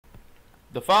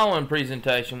The following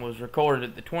presentation was recorded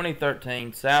at the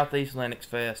 2013 SouthEast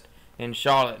LinuxFest in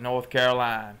Charlotte, North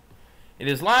Carolina. It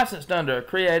is licensed under a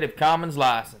Creative Commons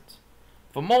license.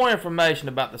 For more information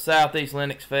about the SouthEast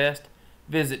LinuxFest,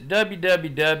 visit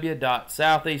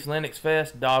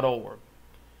www.southeastlinuxfest.org.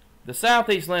 The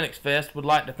SouthEast LinuxFest would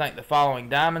like to thank the following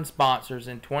diamond sponsors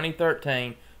in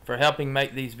 2013 for helping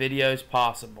make these videos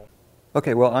possible.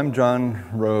 Okay, well, I'm John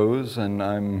Rose, and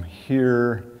I'm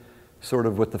here sort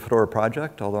of with the Fedora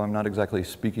project, although I'm not exactly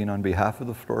speaking on behalf of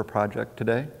the Fedora project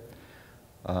today.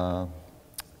 Well,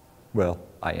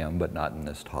 I am, but not in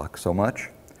this talk so much.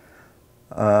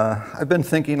 I've been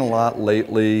thinking a lot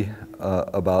lately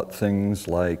about things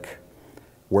like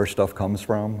where stuff comes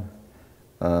from.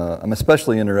 I'm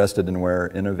especially interested in where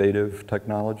innovative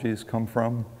technologies come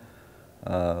from.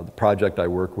 The project I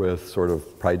work with sort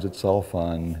of prides itself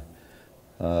on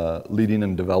leading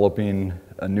and developing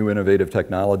new innovative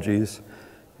technologies.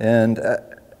 And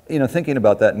thinking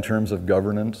about that in terms of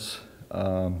governance,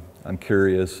 I'm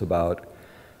curious about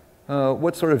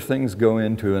what sort of things go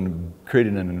into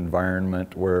creating an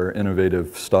environment where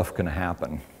innovative stuff can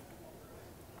happen.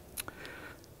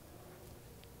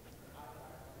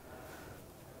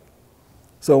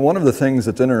 So one of the things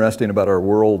that's interesting about our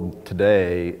world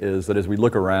today is that as we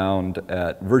look around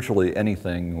at virtually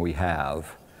anything we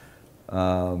have,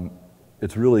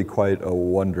 it's really quite a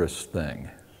wondrous thing,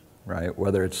 right?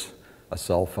 Whether it's a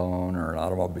cell phone or an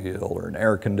automobile or an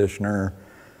air conditioner,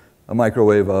 a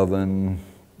microwave oven,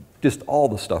 just all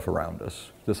the stuff around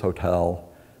us, this hotel.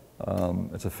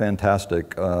 It's a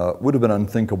fantastic, would have been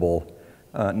unthinkable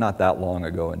not that long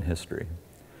ago in history.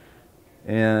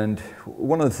 And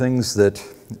one of the things that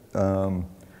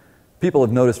people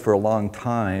have noticed for a long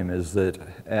time is that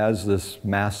as this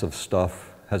massive stuff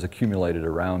has accumulated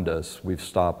around us, we've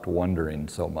stopped wondering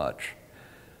so much.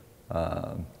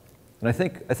 And I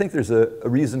think there's a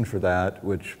reason for that,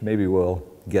 which maybe we'll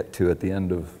get to at the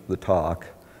end of the talk.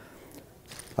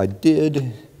 I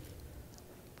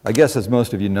guess as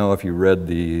most of you know, if you read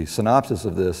the synopsis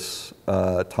of this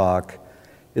talk,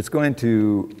 it's going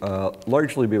to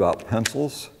largely be about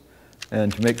pencils.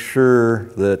 And to make sure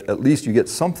that at least you get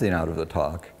something out of the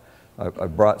talk, I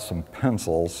brought some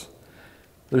pencils.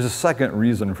 There's a second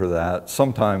reason for that.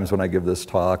 Sometimes when I give this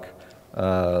talk,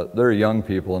 they're young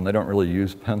people and they don't really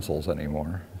use pencils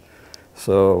anymore.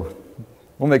 So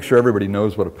we'll make sure everybody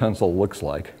knows what a pencil looks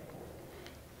like.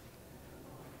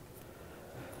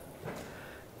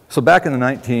 So back in the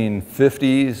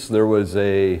 1950s, there was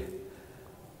a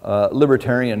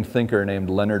libertarian thinker named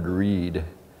Leonard Read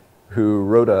who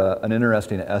wrote an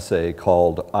interesting essay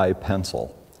called I,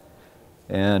 Pencil.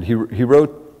 And he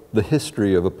wrote the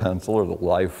history of a pencil, or the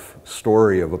life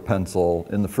story of a pencil,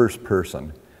 in the first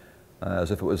person,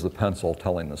 as if it was the pencil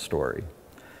telling the story.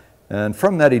 And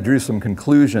from that he drew some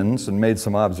conclusions and made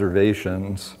some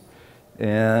observations,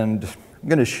 and I'm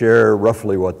going to share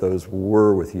roughly what those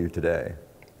were with you today.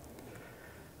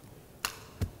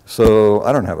 So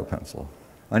I don't have a pencil.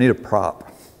 I need a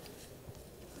prop.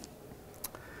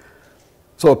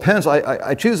 So a pencil,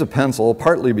 I choose a pencil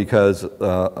partly because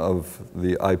of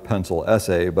the iPencil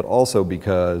essay, but also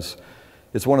because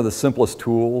it's one of the simplest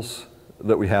tools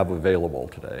that we have available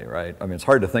today, right? I mean, it's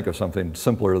hard to think of something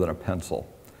simpler than a pencil.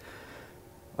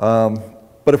 But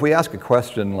if we ask a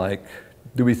question like,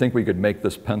 do we think we could make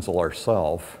this pencil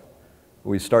ourselves,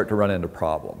 we start to run into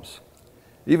problems.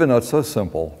 Even though it's so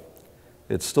simple,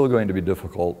 it's still going to be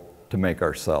difficult to make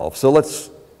ourselves. So let's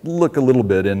look a little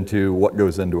bit into what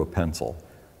goes into a pencil.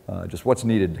 Just what's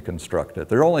needed to construct it.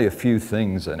 There are only a few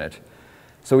things in it.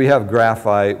 So we have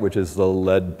graphite, which is the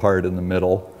lead part in the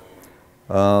middle.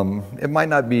 It might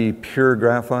not be pure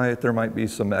graphite. There might be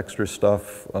some extra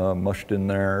stuff mushed in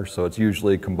there. So it's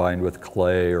usually combined with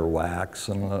clay or wax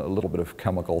and a little bit of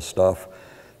chemical stuff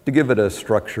to give it a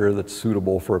structure that's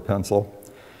suitable for a pencil.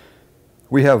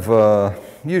 We have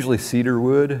usually cedar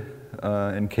wood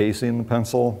encasing the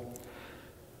pencil.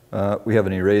 We have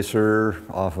an eraser,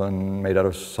 often made out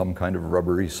of some kind of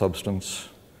rubbery substance.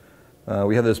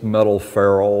 We have this metal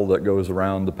ferrule that goes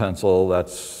around the pencil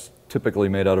that's typically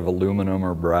made out of aluminum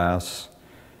or brass.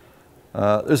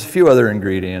 There's a few other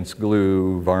ingredients,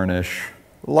 glue, varnish,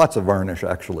 lots of varnish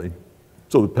actually,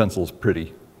 so the pencil's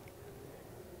pretty.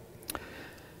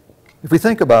 If we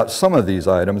think about some of these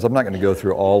items, I'm not going to go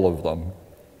through all of them,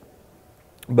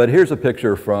 but here's a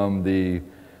picture from the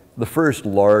first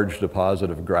large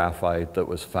deposit of graphite that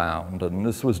was found. And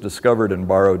this was discovered in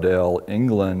Borrowdale,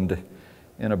 England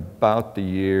in about the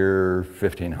year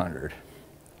 1500.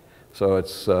 So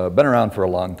it's been around for a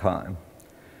long time.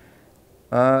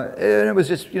 And it was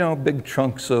just, big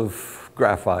chunks of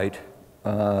graphite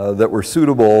that were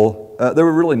suitable they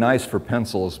were really nice for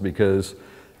pencils because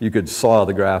you could saw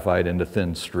the graphite into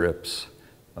thin strips.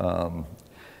 And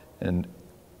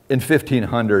in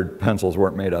 1500, pencils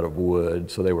weren't made out of wood,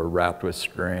 so they were wrapped with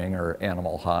string or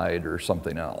animal hide or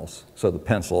something else. So the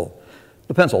pencil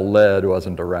lead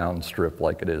wasn't a round strip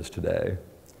like it is today.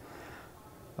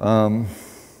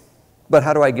 But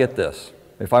how do I get this?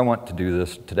 If I want to do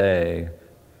this today,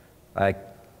 I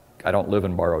don't live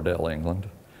in Borrowdale, England.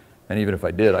 And even if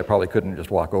I did, I probably couldn't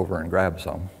just walk over and grab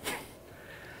some.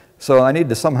 So I need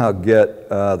to somehow get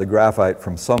the graphite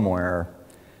from somewhere.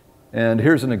 And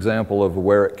here's an example of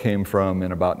where it came from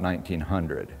in about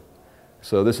 1900.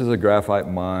 So this is a graphite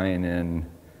mine in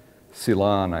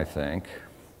Ceylon, I think.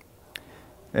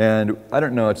 And I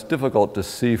don't know, it's difficult to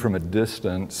see from a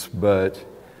distance, but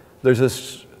there's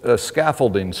this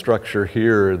scaffolding structure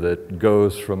here that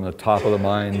goes from the top of the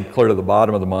mine clear to the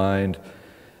bottom of the mine,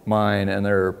 and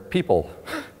there are people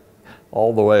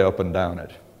all the way up and down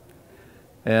it.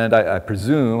 And I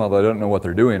presume, although I don't know what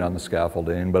they're doing on the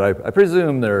scaffolding, but I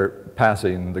presume they're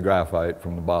passing the graphite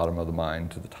from the bottom of the mine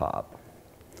to the top.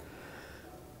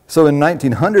 So in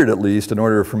 1900 at least, in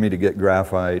order for me to get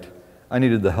graphite, I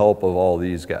needed the help of all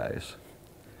these guys.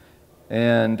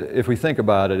 And if we think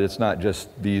about it, it's not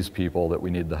just these people that we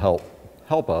need the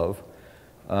help of,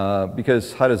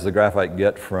 because how does the graphite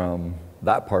get from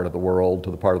that part of the world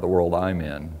to the part of the world I'm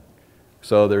in?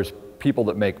 So there's people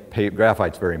that make paper.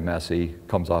 Graphite's very messy,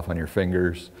 comes off on your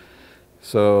fingers.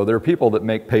 So there are people that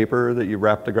make paper that you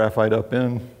wrap the graphite up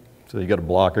in. So you get a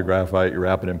block of graphite, you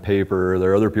wrap it in paper.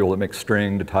 There are other people that make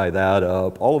string to tie that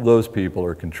up. All of those people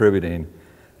are contributing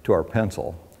to our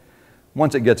pencil.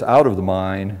 Once it gets out of the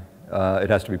mine, it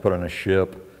has to be put on a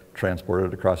ship,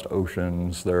 transported across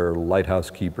oceans. There are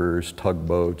lighthouse keepers,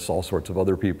 tugboats, all sorts of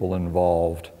other people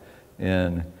involved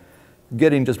in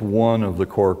getting just one of the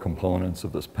core components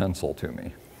of this pencil to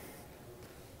me.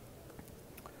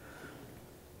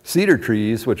 Cedar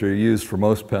trees, which are used for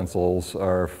most pencils,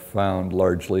 are found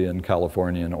largely in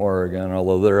California and Oregon,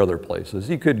 although there are other places.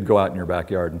 You could go out in your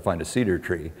backyard and find a cedar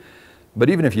tree. But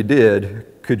even if you did,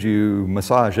 could you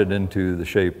massage it into the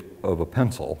shape of a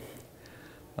pencil?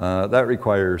 That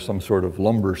requires some sort of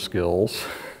lumber skills,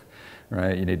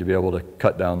 right? You need to be able to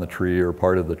cut down the tree or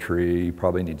part of the tree. You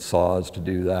probably need saws to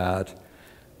do that.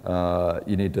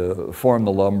 You need to form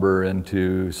the lumber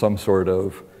into some sort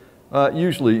of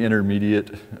usually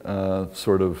intermediate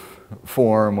sort of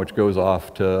form, which goes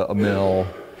off to a mill.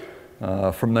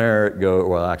 From there it goes,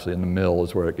 well actually in the mill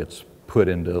is where it gets put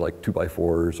into like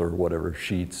 2x4s or whatever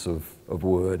sheets of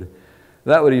wood.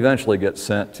 That would eventually get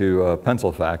sent to a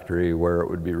pencil factory where it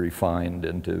would be refined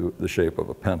into the shape of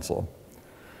a pencil.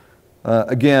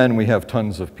 Again, we have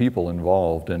tons of people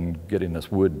involved in getting this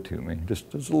wood to me.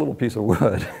 Just a little piece of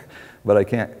wood, but I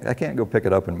can't go pick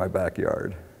it up in my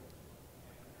backyard.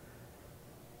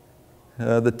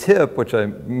 The tip, which I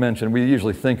mentioned, we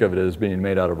usually think of it as being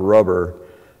made out of rubber,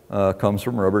 comes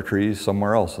from rubber trees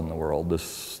somewhere else in the world.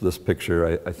 This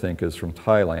picture, I think, is from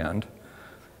Thailand.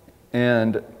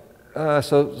 And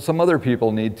so some other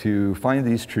people need to find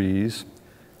these trees.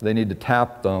 They need to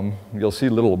tap them. You'll see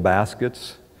little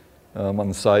baskets on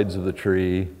the sides of the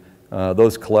tree.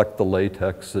 Those collect the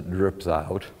latex that drips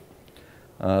out.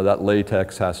 That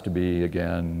latex has to be,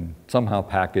 again, somehow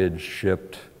packaged,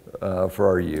 shipped for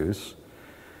our use.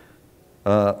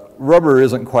 Rubber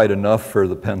isn't quite enough for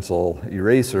the pencil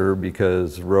eraser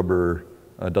because rubber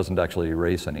doesn't actually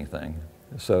erase anything.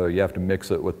 So you have to mix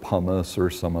it with pumice or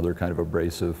some other kind of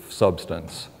abrasive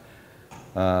substance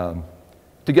to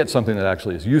get something that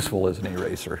actually is useful as an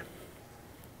eraser.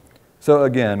 So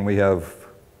again, we have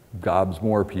gobs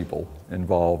more people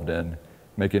involved in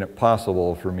making it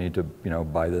possible for me to,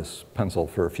 buy this pencil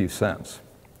for a few cents.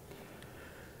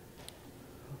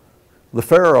 The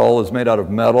ferrule is made out of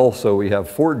metal, so we have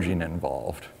forging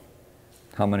involved.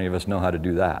 How many of us know how to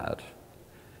do that?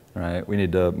 Right? We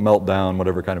need to melt down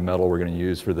whatever kind of metal we're going to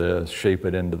use for this, shape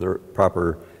it into the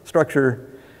proper structure.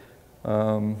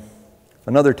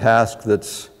 Another task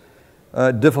that's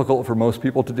difficult for most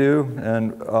people to do,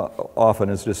 and often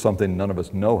is just something none of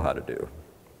us know how to do.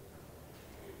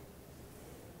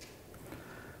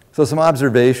 So some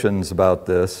observations about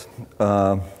this.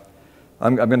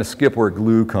 I'm going to skip where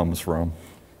glue comes from.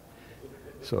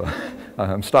 So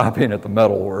I'm stopping at the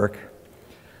metal work.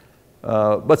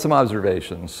 But some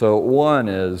observations. So one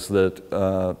is that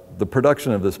the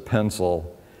production of this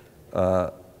pencil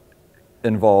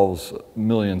involves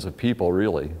millions of people,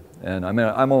 really. And I mean,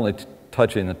 I'm only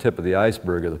touching the tip of the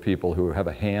iceberg of the people who have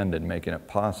a hand in making it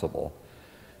possible.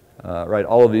 Right,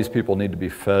 all of these people need to be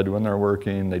fed when they're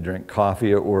working. They drink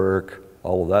coffee at work.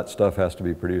 All of that stuff has to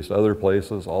be produced other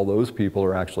places. All those people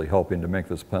are actually helping to make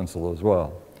this pencil as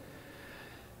well.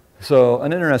 So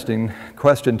an interesting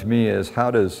question to me is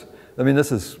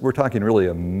we're talking really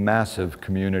a massive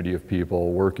community of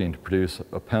people working to produce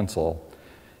a pencil.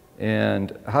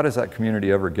 And how does that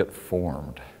community ever get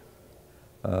formed?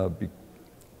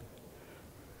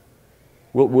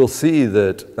 We'll see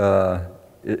that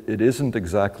it isn't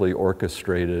exactly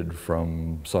orchestrated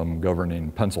from some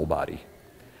governing pencil body,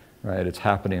 right? It's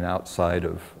happening outside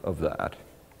of that.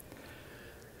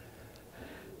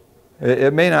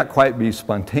 It may not quite be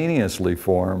spontaneously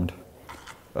formed,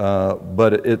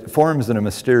 but it forms in a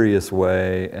mysterious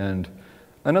way. And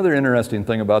another interesting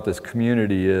thing about this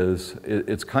community is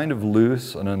it's kind of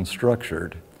loose and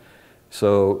unstructured.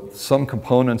 So some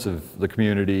components of the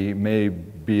community may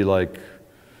be like,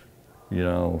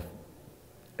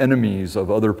 enemies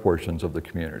of other portions of the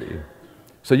community.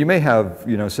 So you may have,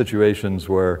 situations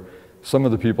where some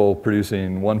of the people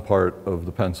producing one part of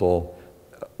the pencil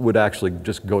would actually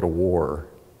just go to war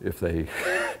if they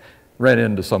ran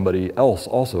into somebody else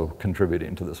also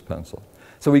contributing to this pencil.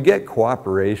 So we get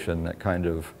cooperation that kind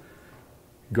of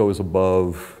goes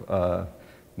above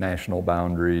national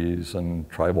boundaries and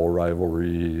tribal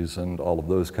rivalries and all of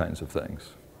those kinds of things.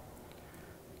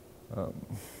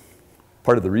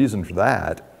 Part of the reason for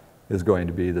that is going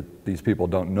to be that these people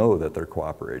don't know that they're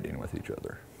cooperating with each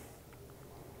other.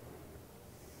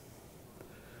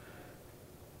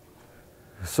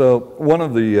 So one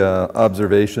of the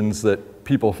observations that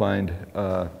people find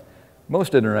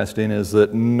most interesting is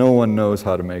that no one knows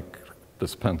how to make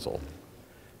this pencil.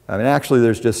 I mean, actually,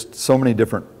 there's just so many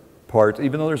different parts.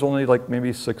 Even though there's only like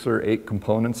maybe 6 or 8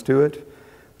 components to it,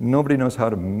 nobody knows how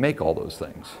to make all those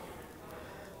things.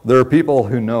 There are people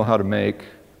who know how to make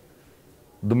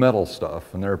the metal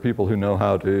stuff, and there are people who know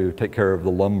how to take care of the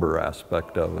lumber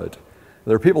aspect of it.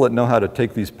 There are people that know how to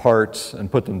take these parts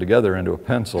and put them together into a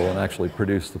pencil and actually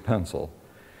produce the pencil.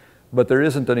 But there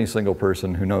isn't any single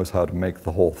person who knows how to make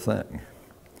the whole thing.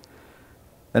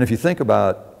 And if you think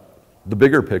about the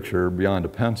bigger picture beyond a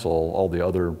pencil, all the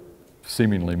other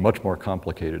seemingly much more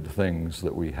complicated things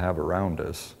that we have around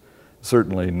us,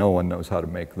 certainly no one knows how to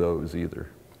make those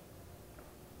either.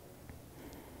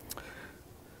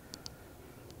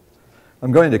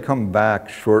 I'm going to come back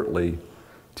shortly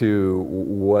to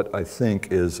what I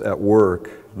think is at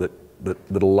work that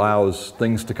allows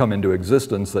things to come into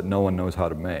existence that no one knows how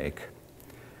to make.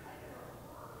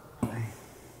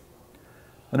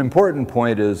 An important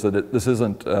point is that this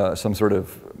isn't some sort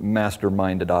of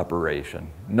masterminded operation.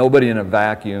 Nobody in a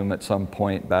vacuum at some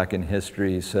point back in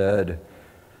history said,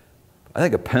 I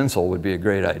think a pencil would be a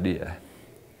great idea.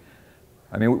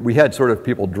 I mean, we had sort of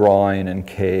people drawing in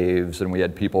caves, and we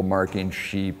had people marking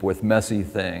sheep with messy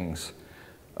things.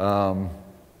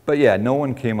 But yeah, no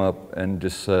one came up and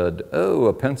just said, oh,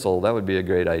 a pencil, that would be a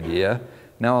great idea.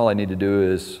 Now all I need to do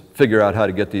is figure out how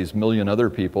to get these million other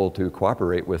people to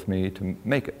cooperate with me to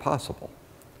make it possible.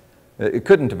 It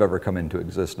couldn't have ever come into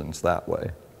existence that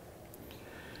way.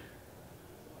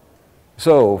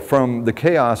 So from the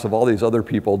chaos of all these other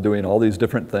people doing all these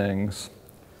different things,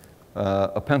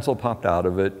 a pencil popped out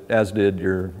of it, as did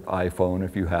your iPhone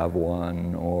if you have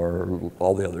one, or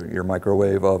all the other, your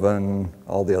microwave oven,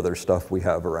 all the other stuff we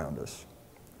have around us.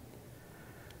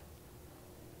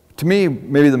 To me,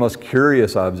 maybe the most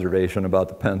curious observation about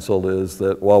the pencil is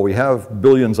that while we have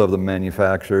billions of them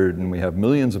manufactured and we have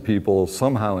millions of people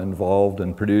somehow involved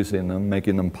in producing them,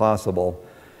 making them possible,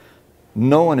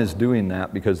 no one is doing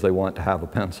that because they want to have a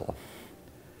pencil.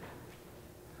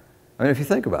 I mean, if you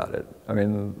think about it, I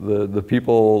mean, the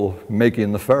people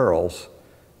making the ferrules,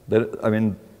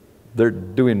 they're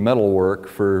doing metal work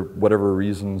for whatever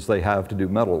reasons they have to do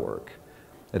metal work.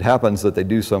 It happens that they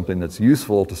do something that's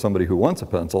useful to somebody who wants a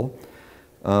pencil,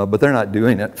 but they're not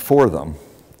doing it for them.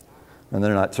 And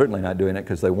they're certainly not doing it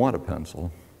because they want a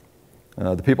pencil.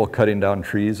 The people cutting down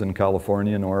trees in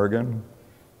California and Oregon,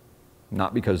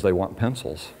 not because they want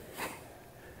pencils.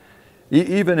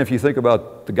 Even if you think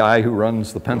about the guy who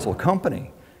runs the pencil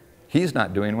company, he's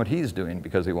not doing what he's doing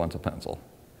because he wants a pencil,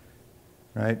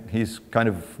 right? He's kind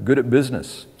of good at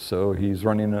business, so he's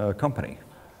running a company.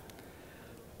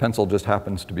 Pencil just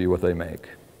happens to be what they make.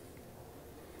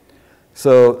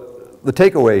 So the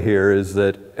takeaway here is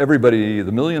that everybody,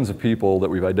 the millions of people that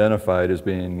we've identified as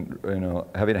being,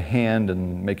 having a hand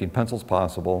in making pencils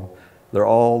possible, they're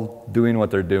all doing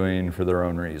what they're doing for their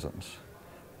own reasons.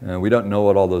 We don't know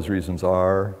what all those reasons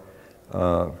are.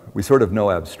 We sort of know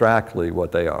abstractly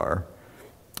what they are,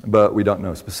 but we don't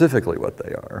know specifically what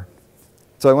they are.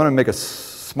 So I want to make a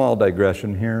small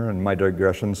digression here, and my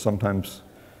digressions sometimes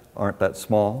aren't that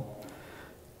small.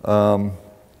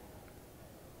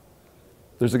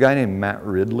 There's a guy named Matt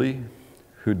Ridley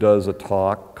who does a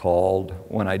talk called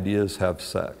When Ideas Have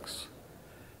Sex.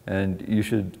 And you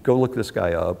should go look this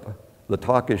guy up. The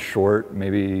talk is short,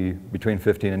 maybe between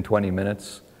 15 and 20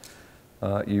 minutes.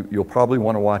 You'll probably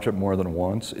want to watch it more than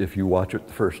once if you watch it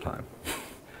the first time,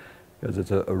 because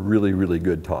it's a really, really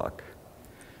good talk.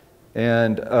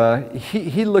 And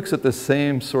he looks at the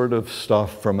same sort of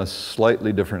stuff from a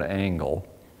slightly different angle.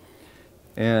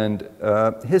 And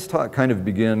his talk kind of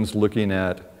begins looking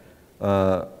at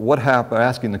what happened,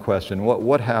 asking the question,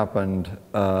 what happened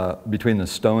between the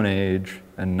Stone Age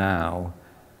and now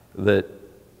that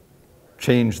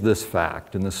changed this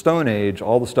fact? In the Stone Age,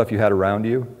 all the stuff you had around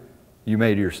you, you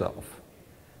made yourself.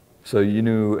 So you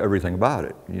knew everything about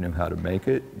it. You knew how to make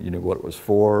it. You knew what it was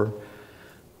for.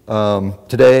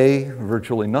 Today,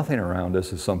 virtually nothing around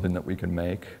us is something that we can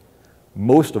make.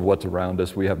 Most of what's around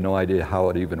us, we have no idea how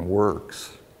it even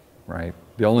works, right?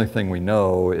 The only thing we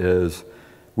know is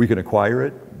we can acquire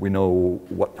it. We know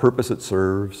what purpose it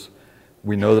serves.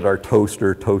 We know that our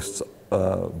toaster toasts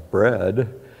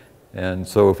bread. And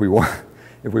so if we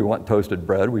want toasted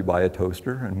bread, we buy a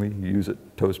toaster and we use it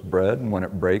to toast bread. And when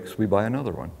it breaks, we buy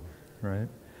another one, right?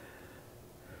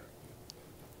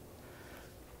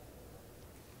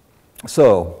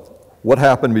 So, what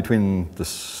happened between the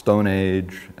Stone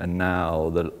Age and now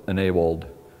that enabled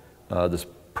this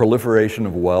proliferation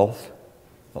of wealth,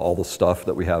 all the stuff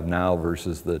that we have now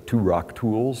versus the 2 rock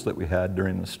tools that we had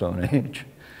during the Stone Age?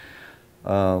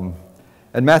 And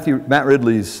Matt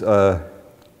Ridley's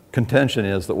contention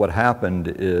is that what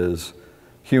happened is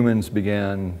humans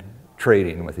began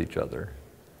trading with each other.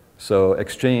 So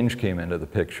exchange came into the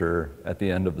picture at the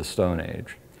end of the Stone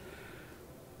Age.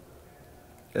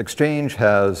 Exchange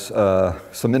has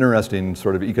some interesting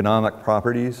sort of economic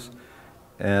properties,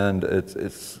 and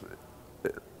it's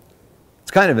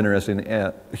kind of interesting.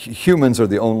 Humans are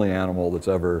the only animal that's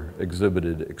ever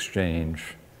exhibited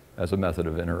exchange as a method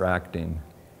of interacting.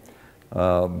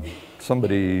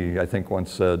 Somebody, I think, once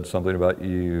said something about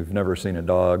you've never seen a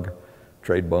dog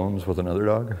trade bones with another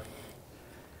dog,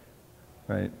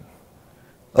 right?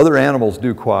 Other animals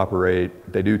do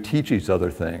cooperate, they do teach each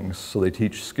other things, so they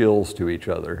teach skills to each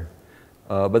other,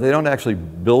 but they don't actually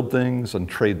build things and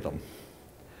trade them.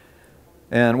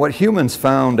 And what humans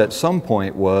found at some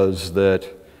point was that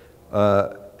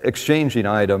exchanging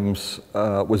items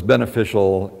was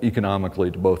beneficial economically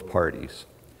to both parties.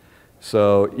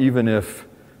 So even if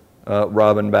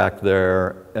Robin back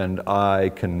there and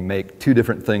I can make 2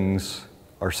 different things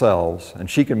ourselves, and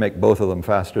she can make both of them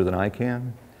faster than I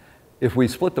can, if we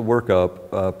split the work up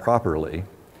properly,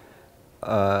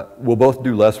 we'll both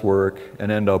do less work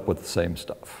and end up with the same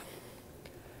stuff.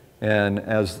 And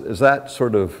as that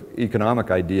sort of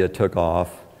economic idea took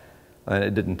off, and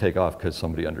it didn't take off because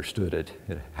somebody understood it,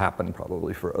 it happened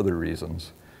probably for other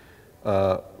reasons,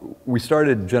 we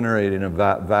started generating a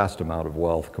vast amount of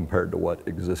wealth compared to what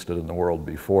existed in the world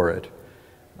before it.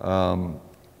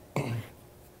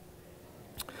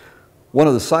 One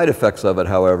of the side effects of it,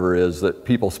 however, is that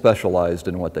people specialized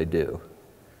in what they do.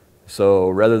 So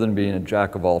rather than being a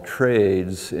jack of all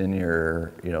trades in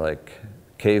your, like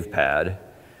cave pad,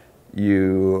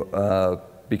 you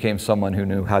became someone who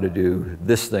knew how to do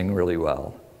this thing really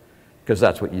well, because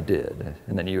that's what you did.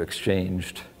 And then you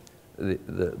exchanged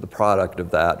the product of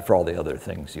that for all the other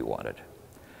things you wanted.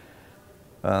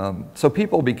 So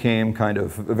people became kind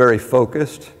of very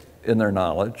focused in their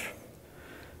knowledge.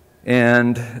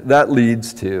 And that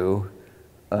leads to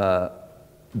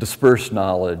dispersed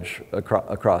knowledge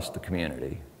across the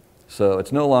community. So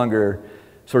it's no longer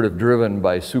sort of driven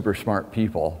by super smart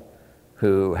people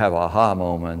who have aha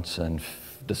moments and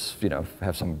just,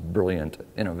 have some brilliant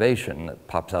innovation that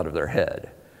pops out of their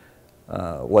head.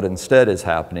 What instead is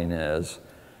happening is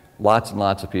lots and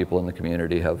lots of people in the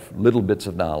community have little bits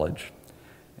of knowledge,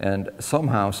 and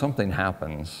somehow something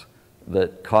happens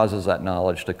that causes that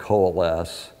knowledge to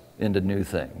coalesce into new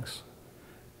things.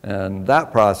 And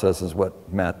that process is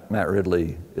what Matt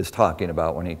Ridley is talking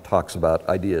about when he talks about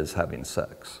ideas having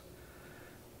sex.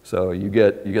 So you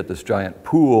get this giant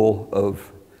pool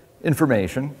of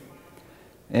information,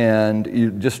 and you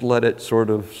just let it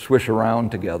sort of swish around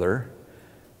together,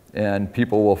 and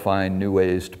people will find new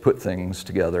ways to put things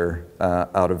together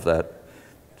out of that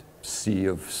sea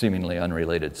of seemingly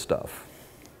unrelated stuff.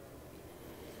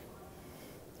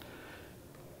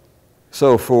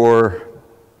 So for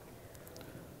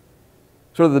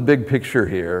sort of the big picture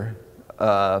here,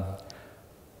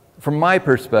 from my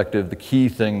perspective, the key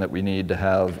thing that we need to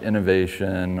have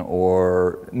innovation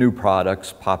or new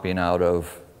products popping out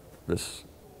of this,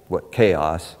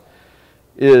 chaos,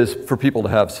 is for people to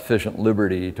have sufficient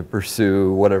liberty to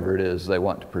pursue whatever it is they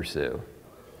want to pursue.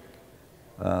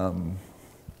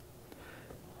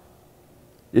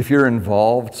 If you're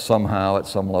involved somehow at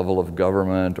some level of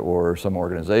government or some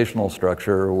organizational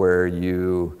structure where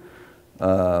you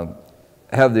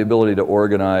have the ability to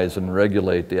organize and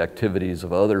regulate the activities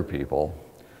of other people,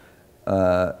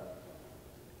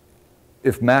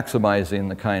 if maximizing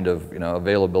the kind of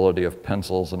availability of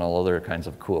pencils and all other kinds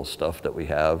of cool stuff that we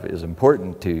have is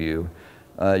important to you,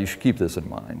 you should keep this in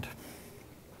mind.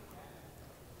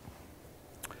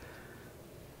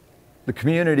 The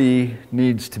community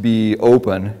needs to be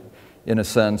open in a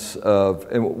sense of,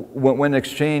 when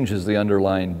exchange is the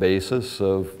underlying basis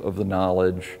of the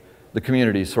knowledge, the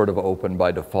community is sort of open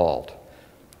by default.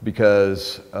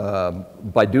 Because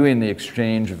by doing the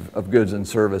exchange of goods and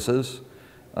services,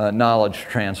 knowledge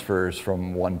transfers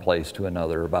from one place to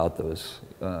another about those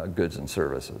goods and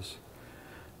services.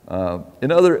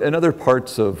 In other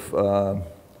parts of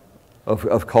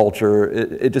culture,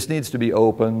 it just needs to be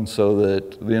open so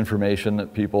that the information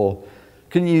that people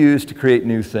can use to create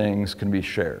new things can be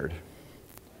shared.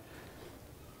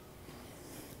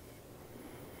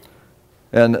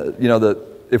 And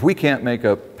if we can't make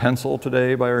a pencil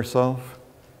today by ourselves,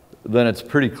 then it's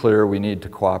pretty clear we need to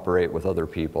cooperate with other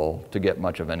people to get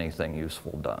much of anything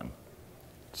useful done.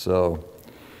 So,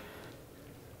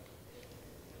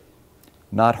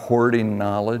 not hoarding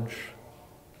knowledge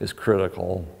is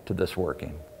critical to this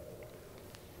working.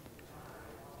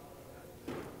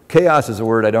 Chaos is a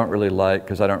word I don't really like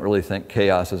because I don't really think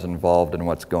chaos is involved in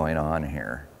what's going on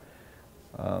here.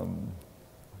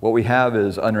 What we have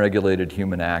is unregulated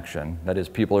human action. That is,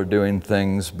 people are doing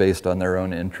things based on their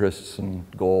own interests and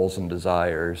goals and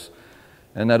desires.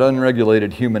 And that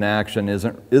unregulated human action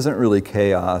isn't really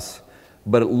chaos,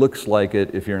 but it looks like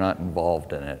it if you're not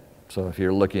involved in it. So if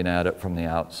you're looking at it from the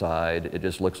outside, it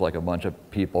just looks like a bunch of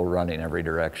people running every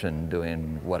direction,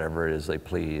 doing whatever it is they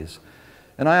please.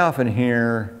 And I often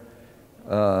hear,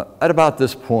 at about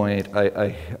this point,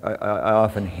 I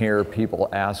often hear people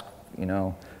ask,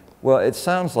 well, it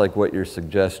sounds like what you're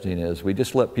suggesting is we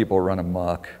just let people run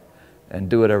amok and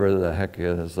do whatever the heck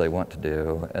it is they want to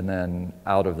do, and then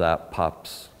out of that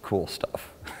pops cool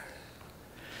stuff.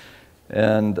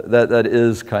 And that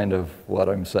is kind of what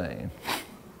I'm saying.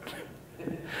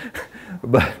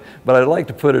 But I'd like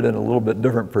to put it in a little bit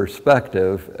different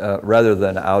perspective rather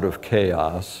than out of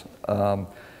chaos.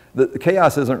 The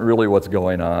chaos isn't really what's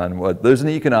going on. There's an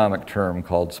economic term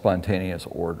called spontaneous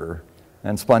order.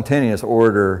 And spontaneous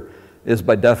order is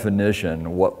by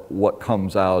definition what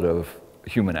comes out of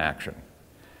human action.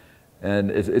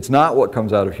 And it's not what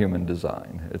comes out of human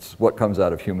design. It's what comes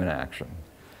out of human action.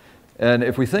 And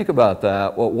if we think about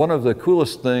that, well, one of the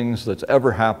coolest things that's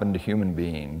ever happened to human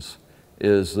beings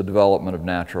is the development of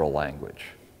natural language.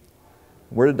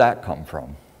 Where did that come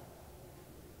from?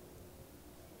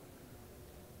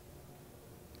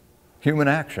 Human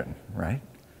action, right?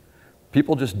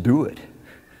 People just do it.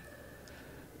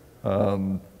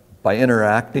 By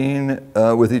interacting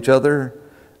with each other,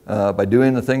 by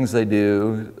doing the things they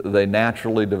do, they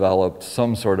naturally developed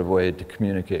some sort of way to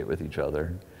communicate with each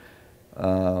other.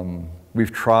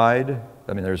 We've tried.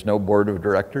 There's no board of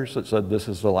directors that said this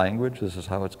is the language, this is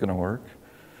how it's going to work.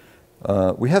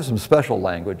 We have some special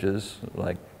languages,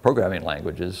 like programming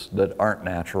languages, that aren't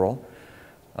natural.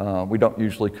 We don't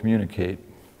usually communicate.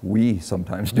 We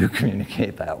sometimes do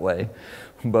communicate that way,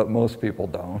 but most people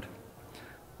don't.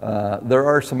 There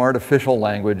are some artificial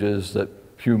languages that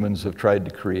humans have tried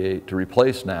to create to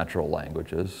replace natural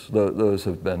languages. Those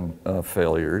have been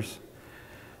failures.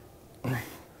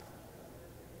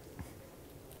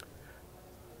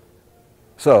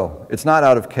 So, it's not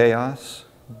out of chaos,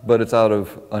 but it's out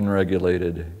of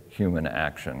unregulated human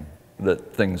action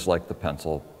that things like the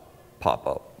pencil pop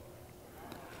up.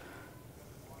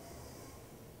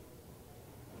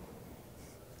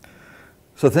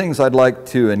 So things I'd like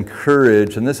to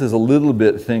encourage, and this is a little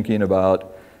bit thinking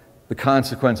about the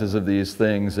consequences of these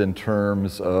things in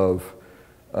terms of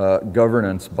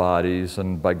governance bodies,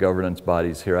 and by governance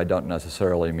bodies here I don't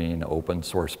necessarily mean open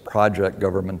source project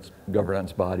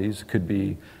governance bodies. It could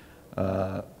be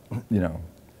actual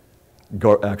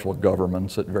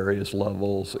governments at various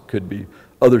levels. It could be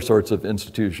other sorts of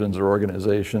institutions or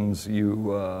organizations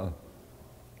you're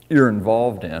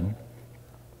involved in.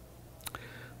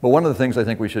 But one of the things I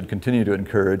think we should continue to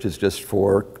encourage is just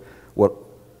for what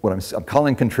I'm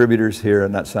calling contributors here,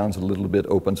 and that sounds a little bit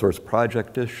open source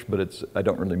project-ish, but I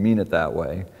don't really mean it that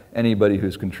way. Anybody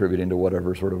who's contributing to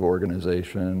whatever sort of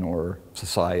organization or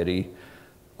society,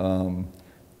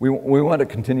 we want to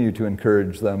continue to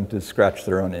encourage them to scratch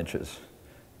their own itches,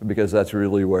 because that's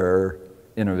really where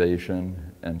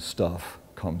innovation and stuff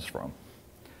comes from.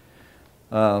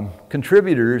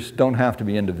 Contributors don't have to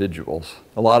be individuals.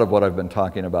 A lot of what I've been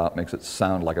talking about makes it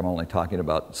sound like I'm only talking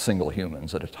about single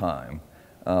humans at a time,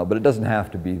 but it doesn't have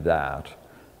to be that.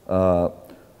 A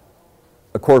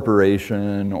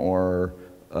corporation or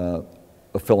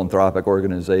a philanthropic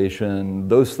organization,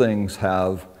 those things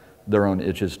have their own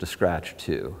itches to scratch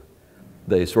too.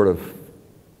 They sort of,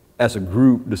 as a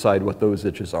group, decide what those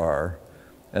itches are,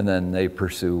 and then they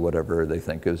pursue whatever they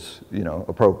think is,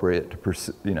 appropriate to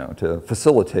pursue, to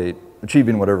facilitate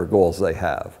achieving whatever goals they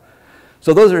have.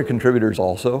 So those are contributors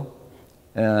also,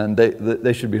 and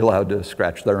they should be allowed to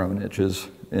scratch their own itches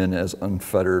in as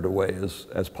unfettered a way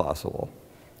as possible.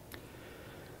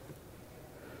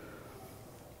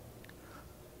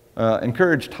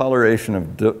 Encourage toleration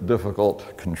of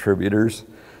difficult contributors.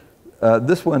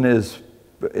 This one is,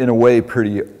 in a way,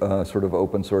 pretty sort of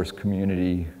open source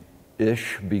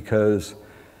community-ish, because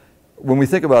when we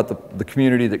think about the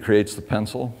community that creates the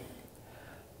pencil,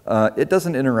 it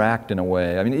doesn't interact in a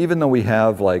way. I mean, even though we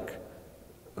have like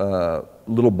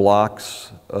little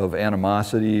blocks of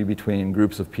animosity between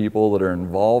groups of people that are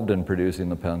involved in producing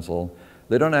the pencil,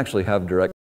 they don't actually have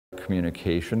direct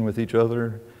communication with each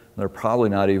other. They're probably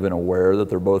not even aware that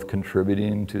they're both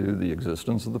contributing to the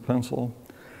existence of the pencil.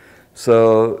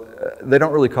 So they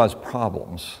don't really cause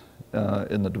problems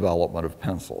in the development of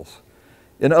pencils.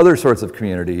 In other sorts of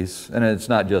communities, and it's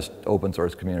not just open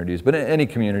source communities, but in any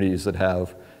communities that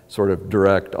have sort of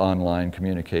direct online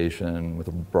communication with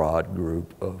a broad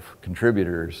group of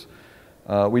contributors,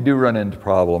 we do run into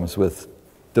problems with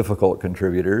difficult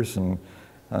contributors, and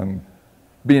I'm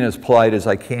being as polite as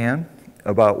I can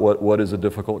about what is a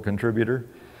difficult contributor.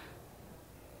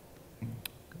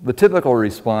 The typical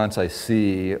response I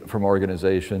see from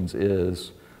organizations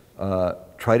is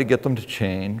try to get them to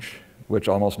change, which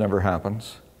almost never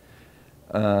happens.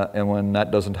 And when that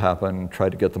doesn't happen, try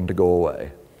to get them to go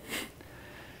away.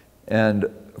 And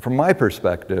from my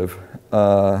perspective,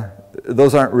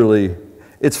 those aren't really,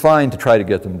 it's fine to try to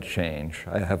get them to change.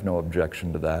 I have no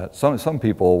objection to that. Some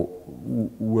people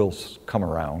will come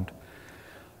around.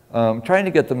 Trying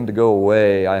to get them to go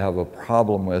away, I have a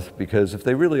problem with, because if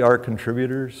they really are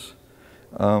contributors,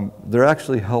 they're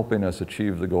actually helping us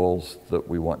achieve the goals that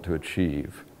we want to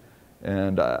achieve.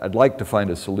 And I'd like to find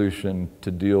a solution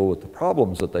to deal with the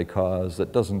problems that they cause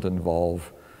that doesn't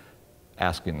involve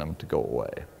asking them to go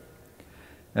away.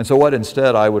 And so what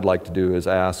instead I would like to do is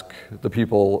ask the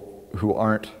people who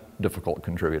aren't difficult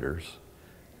contributors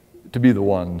to be the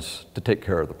ones to take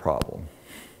care of the problem.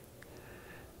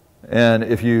 And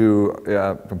if you,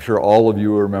 I'm sure all of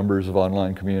you are members of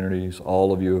online communities,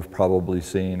 all of you have probably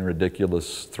seen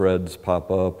ridiculous threads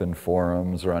pop up in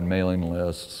forums or on mailing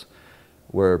lists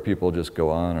where people just go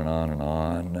on and on and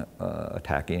on,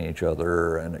 attacking each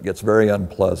other, and it gets very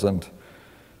unpleasant.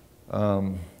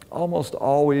 Almost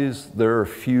always there are a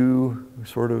few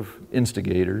sort of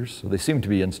instigators. So they seem to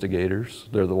be instigators.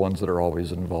 They're the ones that are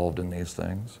always involved in these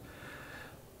things.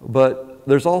 But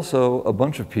there's also a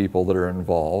bunch of people that are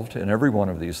involved in every one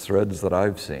of these threads that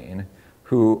I've seen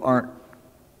who aren't,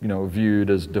 viewed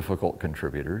as difficult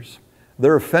contributors.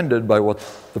 They're offended by what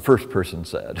the first person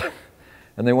said,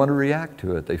 and they want to react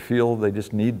to it. They feel they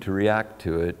just need to react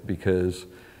to it because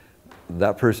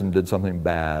that person did something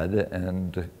bad,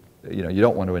 and you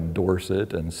don't want to endorse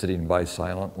it, and sitting by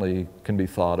silently can be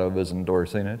thought of as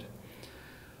endorsing it.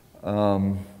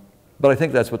 But I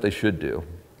think that's what they should do.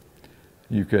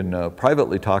 You can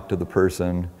privately talk to the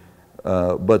person,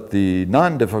 but the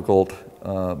non-difficult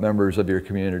members of your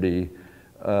community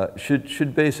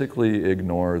should basically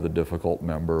ignore the difficult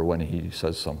member when he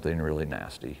says something really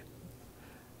nasty.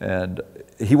 And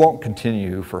he won't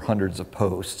continue for hundreds of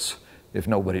posts if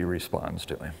nobody responds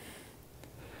to him.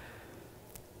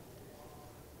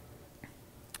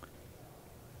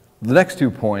 The next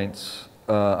 2 points,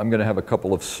 I'm going to have a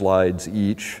couple of slides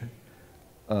each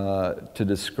to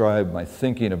describe my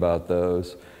thinking about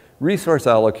those. Resource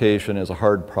allocation is a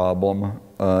hard problem.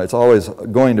 It's always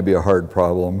going to be a hard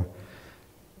problem.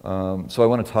 So I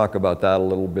want to talk about that a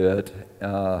little bit.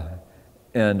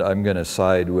 And I'm going to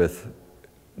side with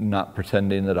not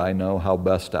pretending that I know how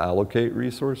best to allocate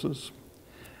resources.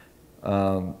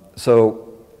 So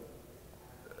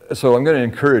I'm going to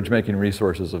encourage making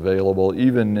resources available,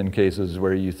 even in cases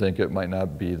where you think it might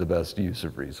not be the best use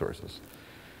of resources.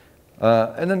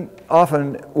 And then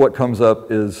often what comes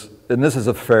up is, and this is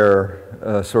a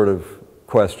fair sort of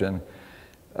question,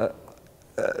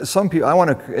 some people, I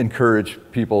want to encourage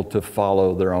people to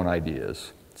follow their own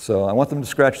ideas. So I want them to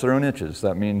scratch their own itches.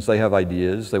 That means they have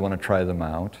ideas, they want to try them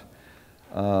out.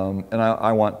 And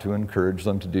I want to encourage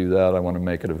them to do that. I want to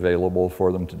make it available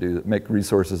for them to do that, make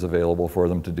resources available for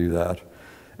them to do that.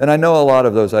 And I know a lot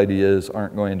of those ideas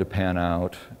aren't going to pan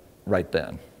out right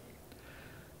then.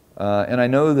 And I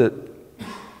know that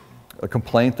a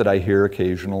complaint that I hear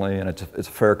occasionally, and it's a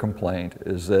fair complaint,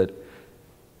 is that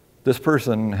this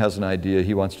person has an idea,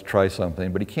 he wants to try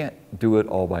something, but he can't do it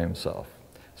all by himself.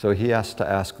 So he has to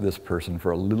ask this person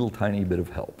for a little tiny bit of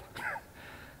help.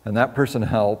 And that person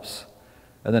helps,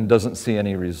 and then doesn't see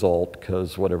any result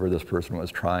because whatever this person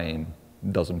was trying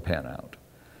doesn't pan out.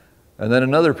 And then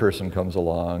another person comes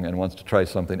along and wants to try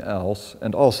something else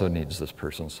and also needs this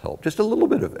person's help, just a little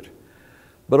bit of it.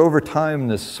 But over time,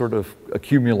 this sort of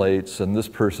accumulates, and this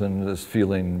person is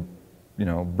feeling,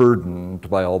 burdened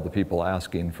by all the people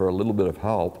asking for a little bit of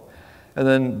help. And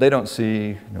then they don't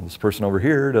see, this person over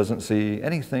here doesn't see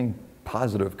anything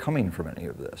positive coming from any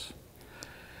of this.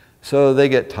 So they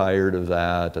get tired of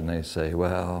that, and they say,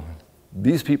 well,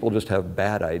 these people just have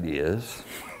bad ideas,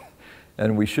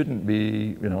 and we shouldn't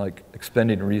be,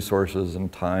 expending resources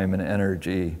and time and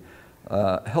energy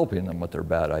helping them with their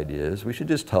bad ideas. We should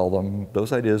just tell them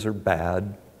those ideas are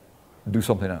bad, do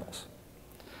something else.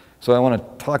 So I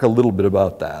want to talk a little bit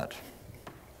about that.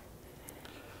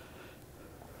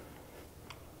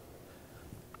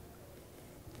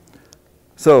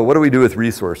 So what do we do with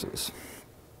resources?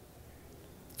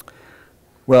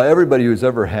 Well, everybody who's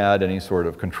ever had any sort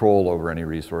of control over any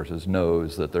resources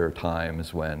knows that there are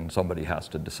times when somebody has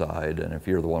to decide, and if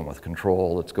you're the one with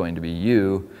control, it's going to be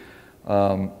you,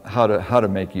 how to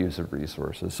make use of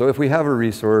resources. So if we have a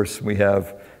resource, we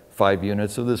have 5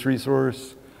 units of this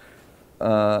resource.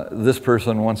 This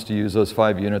person wants to use those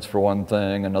 5 units for one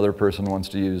thing, another person wants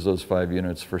to use those 5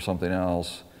 units for something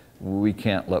else. We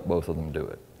can't let both of them do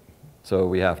it.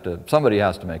 So somebody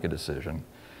has to make a decision.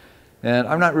 And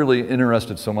I'm not really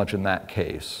interested so much in that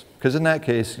case, because in that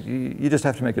case, you just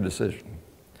have to make a decision.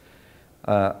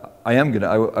 I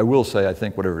will say I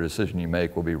think whatever decision you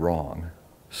make will be wrong.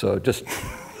 So just,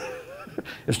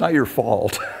 it's not your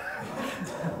fault.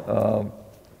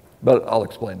 But I'll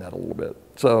explain that a little bit.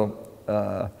 So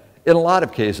in a lot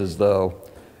of cases, though,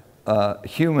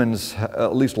 humans,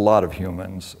 at least a lot of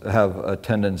humans, have a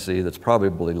tendency that's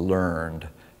probably learned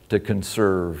to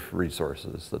conserve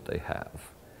resources that they have.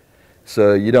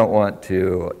 So you don't want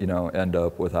to, end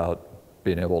up without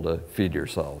being able to feed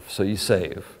yourself. So you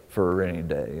save for a rainy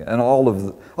day. And all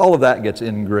of that gets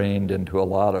ingrained into a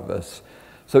lot of us.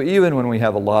 So even when we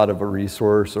have a lot of a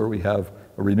resource, or we have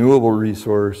a renewable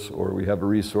resource, or we have a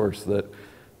resource that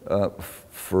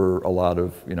for a lot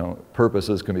of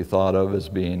purposes can be thought of as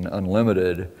being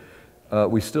unlimited,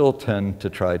 we still tend to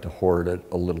try to hoard it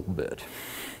a little bit.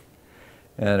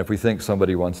 And if we think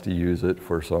somebody wants to use it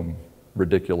for some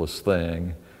ridiculous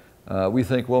thing, we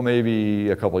think, well, maybe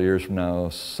a couple of years from now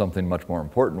something much more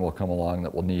important will come along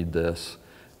that will need this,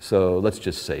 so let's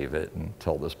just save it and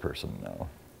tell this person no.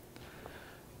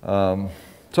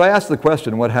 So I asked the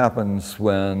question, what happens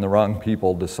when the wrong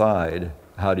people decide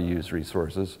how to use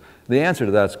resources? The answer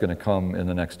to that's going to come in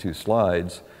the next 2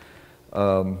 slides.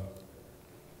 I'll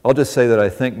just say that I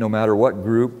think no matter what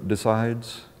group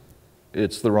decides,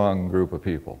 it's the wrong group of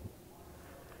people.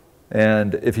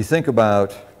 And if you think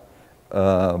about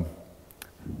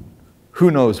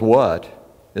who knows what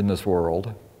in this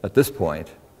world at this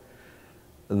point,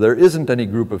 there isn't any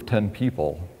group of 10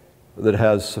 people that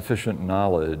has sufficient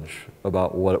knowledge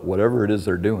about whatever it is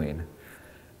they're doing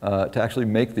to actually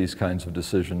make these kinds of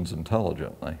decisions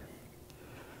intelligently.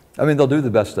 I mean, they'll do the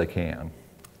best they can,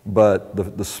 but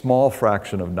the small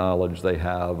fraction of knowledge they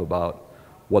have about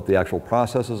what the actual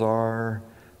processes are,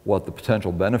 what the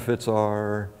potential benefits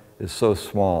are, is so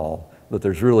small that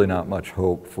there's really not much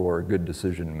hope for good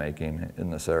decision making in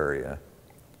this area.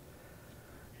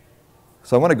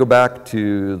 So I want to go back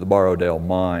to the Borrowdale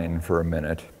mine for a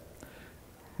minute.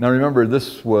 Now remember,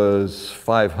 this was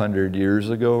 500 years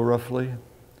ago, roughly.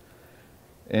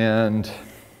 And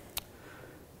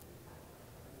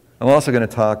I'm also going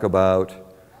to talk about,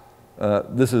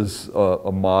 this is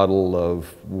a model of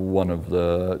one of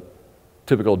the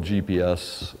typical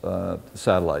GPS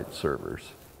satellite servers.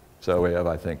 So we have,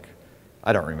 I think,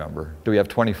 I don't remember, do we have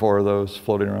 24 of those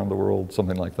floating around the world,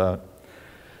 something like that?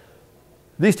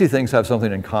 These 2 things have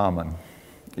something in common,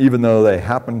 even though they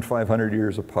happened 500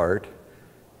 years apart.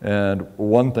 And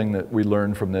one thing that we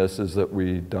learn from this is that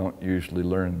we don't usually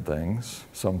learn things.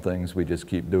 Some things we just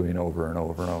keep doing over and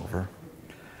over and over.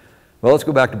 Well, let's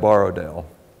go back to Borrowdale.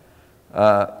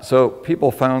 So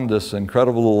people found this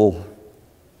incredible,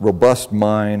 robust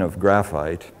mine of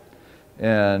graphite,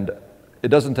 and it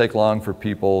doesn't take long for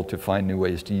people to find new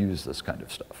ways to use this kind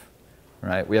of stuff,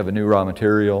 right? We have a new raw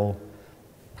material.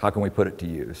 How can we put it to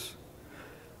use?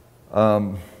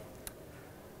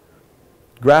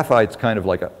 Graphite's kind of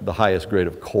like the highest grade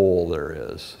of coal there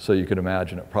is, so you can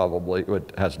imagine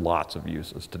it has lots of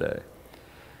uses today.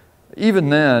 Even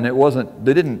then,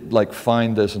 they didn't like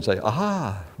find this and say,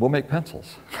 aha, we'll make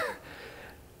pencils.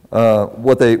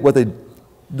 What they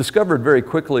discovered very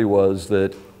quickly was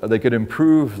that they could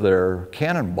improve their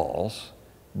cannonballs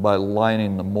by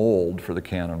lining the mold for the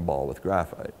cannonball with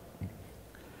graphite.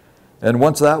 And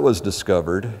once that was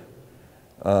discovered,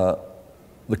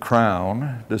 the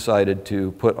Crown decided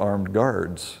to put armed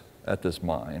guards at this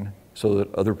mine so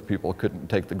that other people couldn't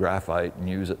take the graphite and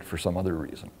use it for some other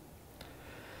reason.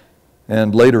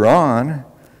 And later on,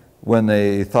 when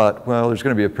they thought, well, there's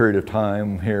going to be a period of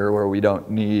time here where we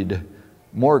don't need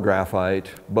more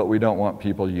graphite, but we don't want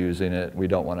people using it, we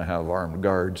don't want to have armed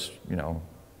guards,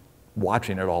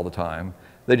 watching it all the time,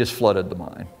 they just flooded the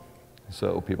mine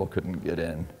so people couldn't get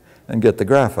in and get the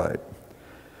graphite.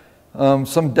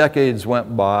 Some decades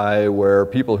went by where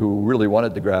people who really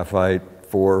wanted the graphite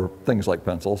for things like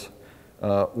pencils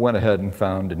went ahead and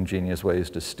found ingenious ways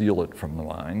to steal it from the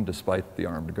mine, despite the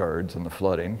armed guards and the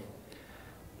flooding.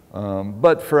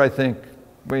 But for, I think,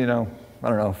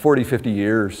 40, 50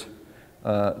 years,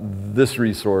 this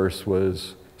resource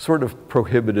was sort of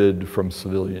prohibited from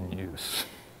civilian use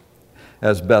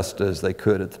as best as they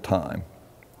could at the time.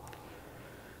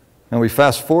 And we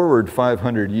fast forward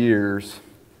 500 years,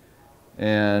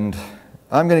 and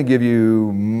I'm going to give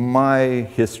you my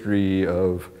history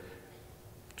of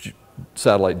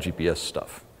satellite GPS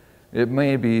stuff. It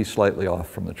may be slightly off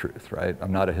from the truth, right?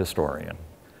 I'm not a historian.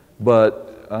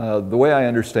 But the way I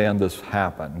understand this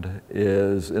happened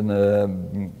is in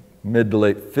the mid to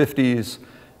late 50s,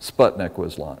 Sputnik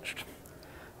was launched.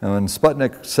 And when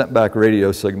Sputnik sent back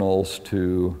radio signals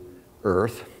to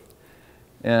Earth,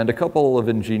 and a couple of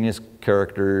ingenious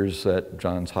characters at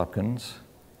Johns Hopkins,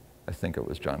 I think it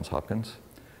was Johns Hopkins,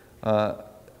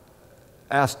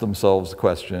 asked themselves the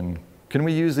question, can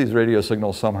we use these radio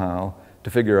signals somehow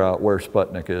to figure out where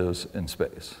Sputnik is in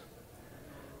space?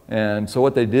 And so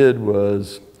what they did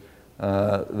was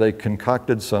they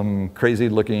concocted some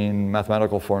crazy-looking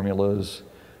mathematical formulas,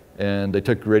 and they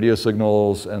took radio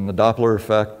signals and the Doppler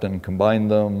effect and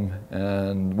combined them,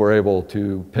 and were able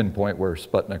to pinpoint where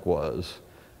Sputnik was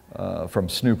from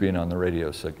snooping on the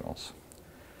radio signals.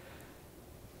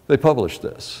 They published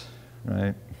this,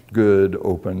 right? Good,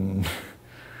 open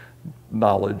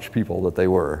knowledge people that they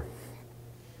were.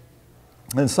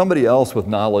 And somebody else with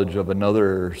knowledge of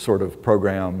another sort of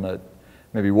program that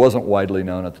maybe wasn't widely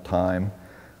known at the time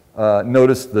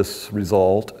noticed this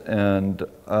result and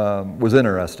was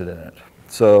interested in it.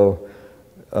 So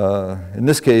in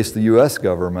this case, the US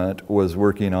government was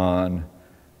working on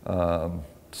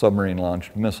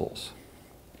submarine-launched missiles.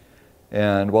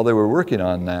 And while they were working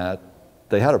on that,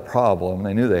 they had a problem.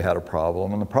 They knew they had a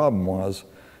problem, and the problem was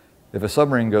if a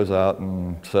submarine goes out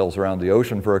and sails around the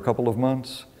ocean for a couple of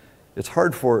months, it's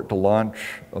hard for it to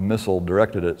launch a missile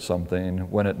directed at something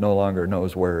when it no longer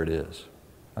knows where it is.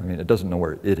 I mean, it doesn't know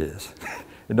where it is.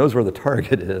 It knows where the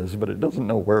target is, but it doesn't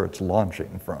know where it's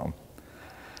launching from.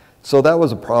 So that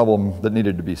was a problem that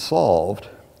needed to be solved.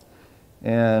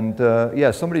 And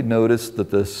yeah, somebody noticed that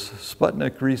this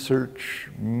Sputnik research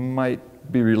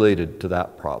might be related to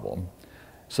that problem.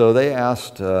 So they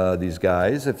asked these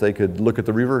guys if they could look at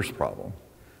the reverse problem.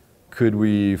 Could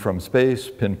we, from space,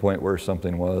 pinpoint where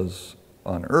something was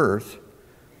on Earth?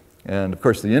 And of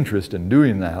course, the interest in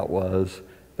doing that was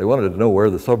they wanted to know where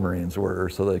the submarines were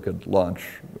so they could launch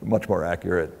much more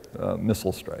accurate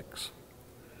missile strikes.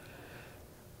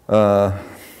 I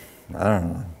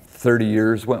don't know, 30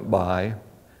 years went by.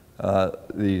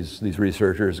 These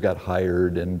researchers got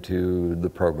hired into the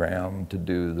program to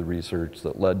do the research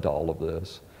that led to all of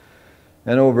this.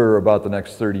 And over about the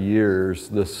next 30 years,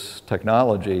 this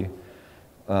technology,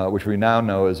 which we now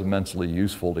know is immensely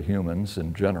useful to humans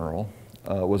in general,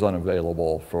 was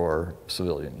unavailable for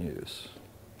civilian use.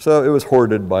 So it was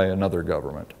hoarded by another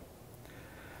government.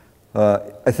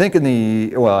 I think in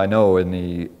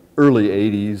the early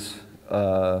 80s,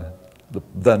 the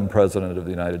then President of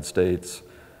the United States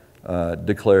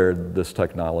declared this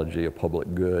technology a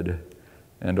public good,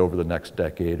 and over the next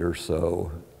decade or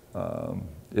so,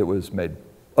 it was made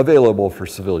available for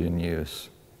civilian use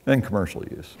and commercial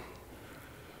use.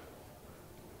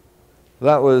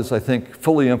 That was, I think,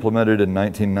 fully implemented in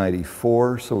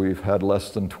 1994, so we've had less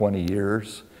than 20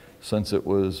 years since it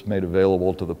was made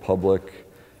available to the public,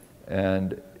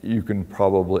 and you can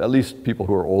probably, at least people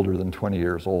who are older than 20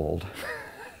 years old,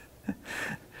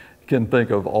 can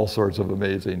think of all sorts of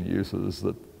amazing uses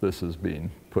that this is being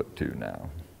put to now.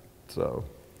 So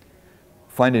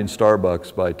finding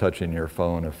Starbucks by touching your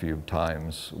phone a few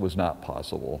times was not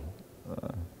possible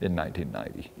in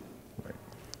 1990. Right?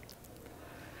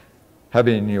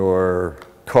 Having your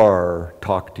car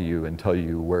talk to you and tell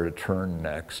you where to turn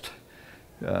next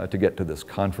to get to this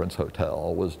conference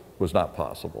hotel was not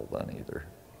possible then either.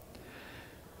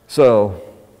 So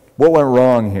what went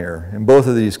wrong here? In both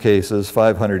of these cases,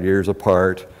 500 years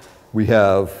apart, we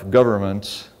have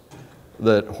governments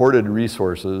that hoarded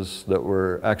resources that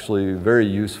were actually very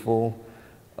useful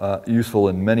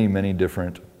in many, many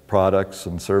different products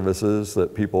and services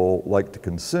that people like to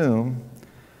consume.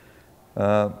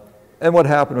 And what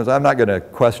happened was, I'm not going to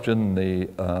question the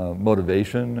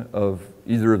motivation of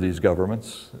either of these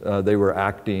governments. They were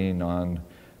acting on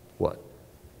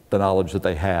the knowledge that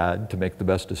they had to make the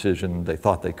best decision they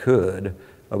thought they could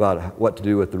about what to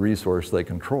do with the resource they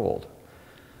controlled.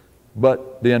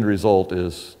 But the end result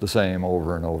is the same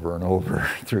over and over and over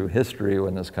through history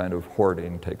when this kind of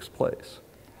hoarding takes place.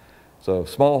 So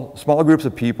small groups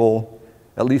of people,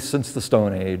 at least since the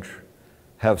Stone Age,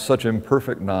 have such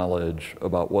imperfect knowledge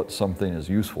about what something is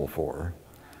useful for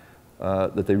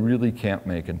that they really can't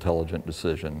make intelligent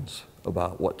decisions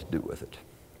about what to do with it.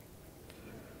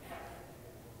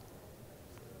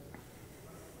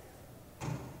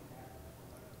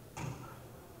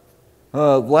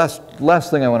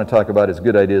 Last thing I want to talk about is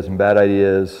good ideas and bad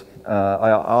ideas.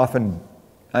 I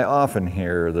often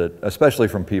hear that, especially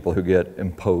from people who get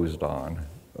imposed on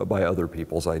by other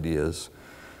people's ideas,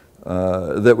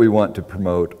 that we want to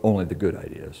promote only the good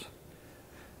ideas.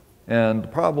 And the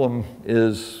problem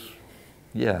is,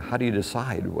 how do you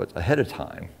decide what's ahead of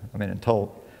time? I mean,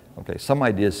 some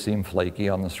ideas seem flaky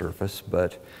on the surface,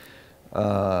 but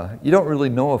you don't really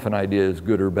know if an idea is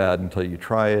good or bad until you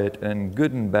try it, and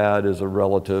good and bad is a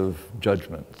relative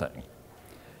judgment thing.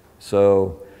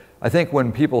 So I think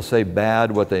when people say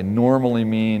bad, what they normally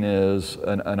mean is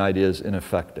an idea is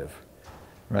ineffective,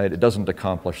 right? It doesn't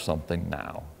accomplish something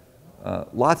now.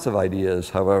 Lots of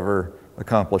ideas, however,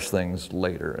 accomplish things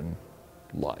later in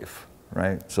life,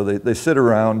 right? So they sit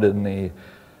around in the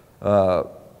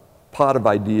pot of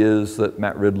ideas that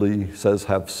Matt Ridley says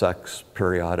have sex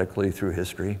periodically through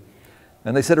history.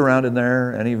 And they sit around in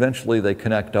there, and eventually they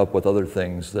connect up with other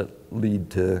things that lead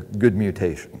to good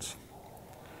mutations.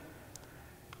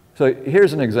 So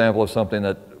here's an example of something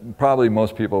that probably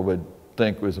most people would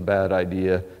think was a bad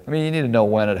idea. I mean, you need to know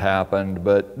when it happened,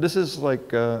 but this is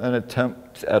like an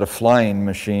attempt at a flying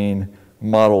machine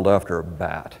modeled after a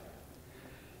bat.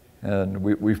 And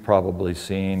we've probably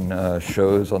seen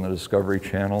shows on the Discovery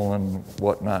Channel and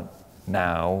whatnot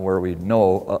now where we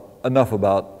know enough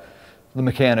about the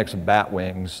mechanics of bat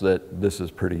wings that this is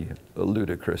pretty a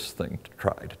ludicrous thing to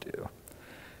try to do.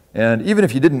 And even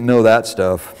if you didn't know that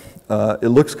stuff, it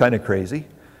looks kind of crazy.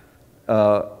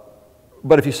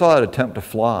 But if you saw it attempt to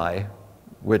fly,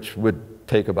 which would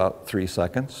take about 3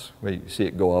 seconds, where you see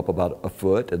it go up about a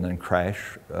foot and then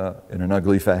crash in an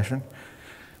ugly fashion,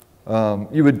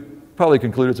 you would probably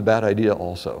conclude it's a bad idea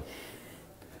also.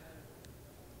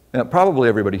 Now, probably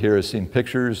everybody here has seen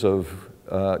pictures of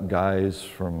guys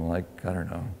from the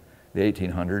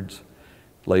 1800s,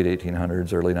 late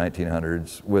 1800s, early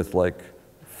 1900s, with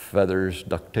feathers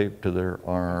duct taped to their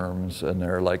arms, and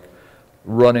they're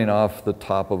running off the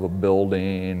top of a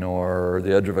building or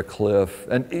the edge of a cliff.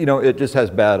 And, it just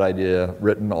has bad idea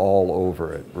written all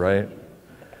over it, right?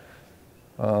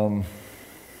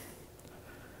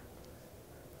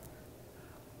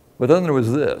 But then there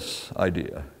was this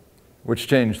idea, which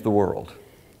changed the world.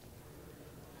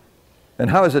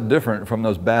 And how is it different from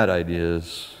those bad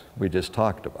ideas we just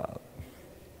talked about?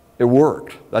 It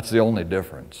worked. That's the only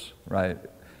difference, right?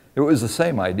 It was the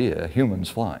same idea, humans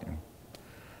flying.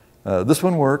 This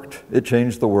one worked. It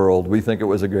changed the world. We think it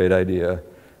was a great idea.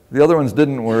 The other ones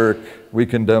didn't work. We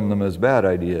condemn them as bad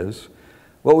ideas.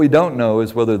 What we don't know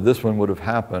is whether this one would have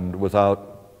happened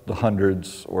without the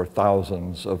hundreds or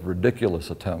thousands of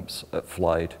ridiculous attempts at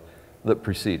flight that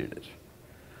preceded it.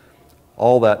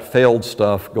 All that failed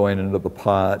stuff going into the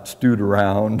pot, stewed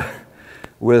around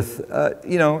with,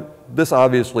 this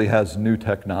obviously has new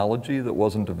technology that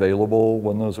wasn't available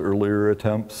when those earlier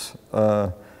attempts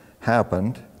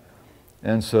happened.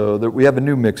 And so we have a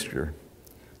new mixture.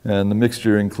 And the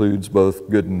mixture includes both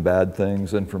good and bad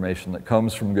things, information that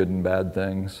comes from good and bad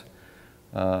things,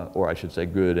 or I should say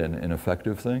good and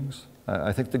ineffective things.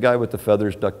 I think the guy with the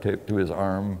feathers duct taped to his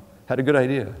arm had a good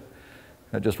idea.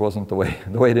 That just wasn't the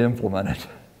way to implement it.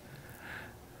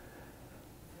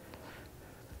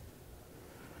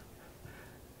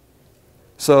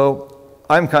 So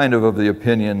I'm kind of the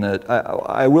opinion that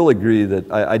I will agree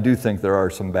that I do think there are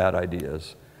some bad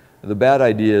ideas. The bad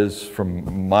ideas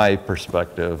from my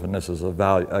perspective, and this is a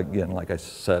value, again, like I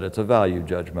said, it's a value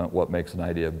judgment, what makes an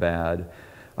idea bad.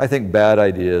 I think bad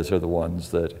ideas are the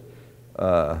ones that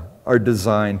are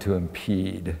designed to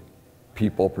impede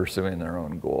people pursuing their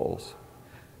own goals.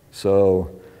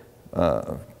 So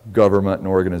government and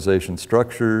organization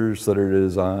structures that are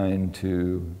designed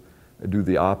to do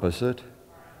the opposite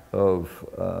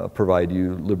of provide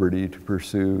you liberty to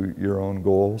pursue your own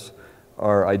goals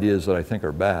are ideas that I think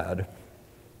are bad.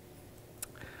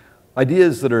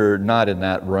 Ideas that are not in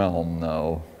that realm,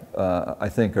 though, I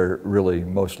think are really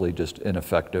mostly just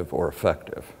ineffective or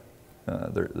effective.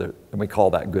 And we call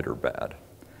that good or bad.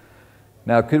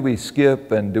 Now, could we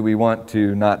skip, and do we want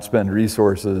to not spend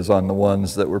resources on the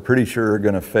ones that we're pretty sure are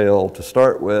going to fail to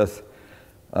start with?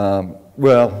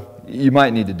 Well, you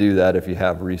might need to do that if you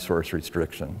have resource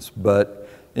restrictions. But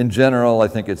in general, I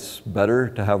think it's better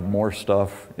to have more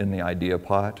stuff in the idea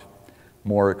pot,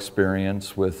 more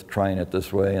experience with trying it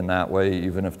this way and that way,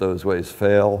 even if those ways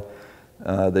fail.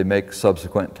 They make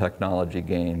subsequent technology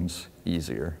gains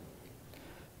easier.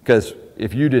 Because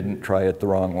if you didn't try it the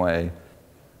wrong way,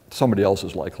 somebody else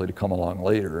is likely to come along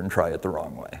later and try it the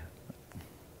wrong way.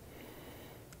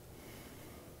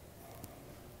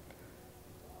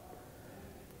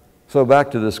 So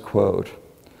back to this quote.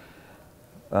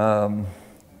 The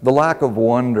lack of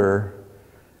wonder,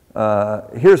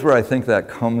 here's where I think that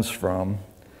comes from.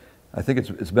 I think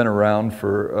it's been around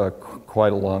for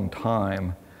quite a long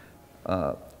time.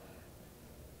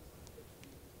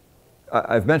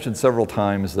 I've mentioned several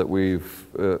times that we've,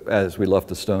 as we left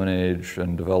the Stone Age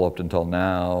and developed until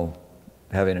now,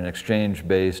 having an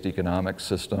exchange-based economic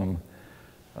system,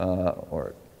 or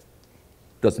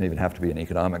it doesn't even have to be an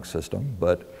economic system,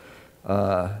 but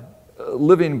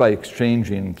living by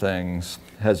exchanging things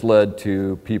has led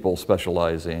to people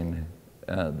specializing.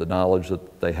 The knowledge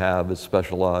that they have is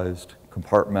specialized,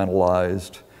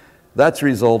 compartmentalized. That's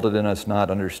resulted in us not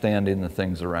understanding the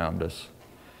things around us.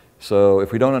 So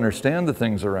if we don't understand the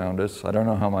things around us, I don't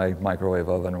know how my microwave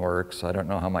oven works, I don't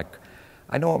know how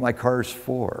I know what my car's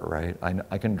for, right?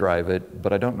 I can drive it,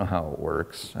 but I don't know how it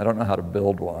works. I don't know how to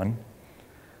build one.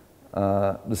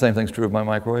 The same thing's true of my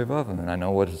microwave oven, and I know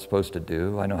what it's supposed to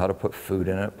do. I know how to put food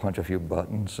in it, punch a few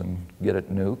buttons, and get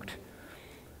it nuked.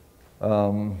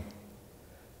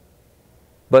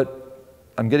 But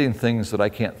I'm getting things that I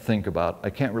can't think about.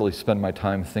 I can't really spend my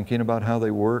time thinking about how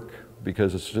they work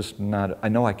because it's just not, I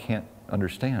know I can't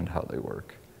understand how they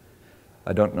work.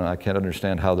 I don't know, I can't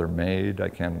understand how they're made. I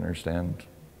can't understand,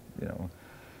 you know.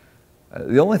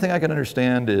 The only thing I can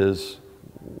understand is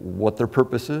what their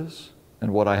purpose is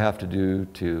and what I have to do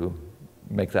to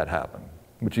make that happen,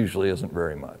 which usually isn't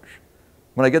very much.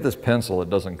 When I get this pencil, it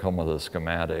doesn't come with a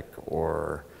schematic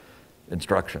or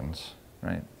instructions,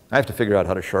 right? I have to figure out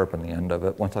how to sharpen the end of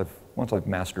it. Once I've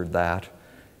mastered that,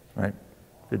 right?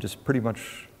 It just pretty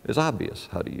much is obvious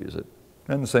how to use it.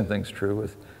 And the same thing's true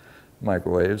with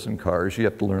microwaves and cars. You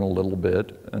have to learn a little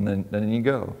bit, and then you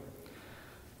go.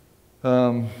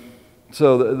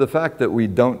 So the fact that we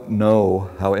don't know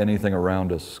how anything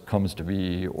around us comes to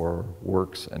be or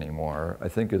works anymore, I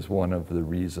think is one of the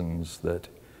reasons that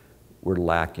we're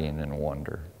lacking in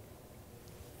wonder.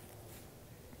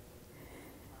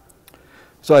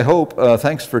 So I hope,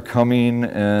 thanks for coming,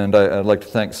 and I'd like to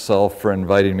thank Self for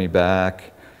inviting me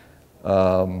back.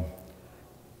 Are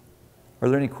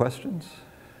there any questions?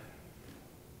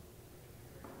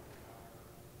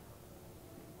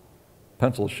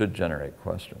 Pencils should generate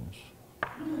questions.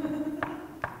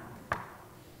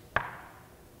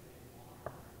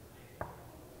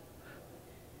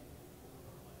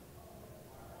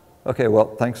 Okay,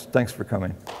 well, thanks for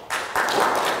coming.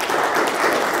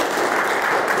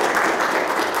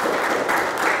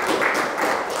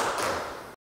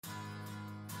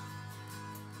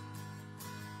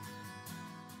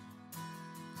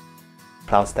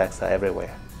 Cloud stacks are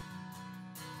everywhere.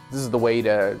 This is the way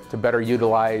to better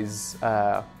utilize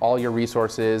all your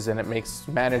resources, and it makes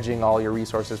managing all your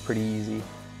resources pretty easy.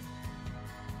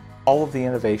 All of the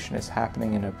innovation is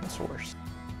happening in open source.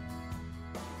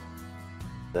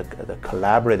 The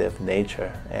collaborative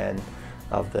nature and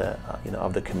of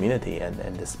the community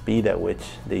and the speed at which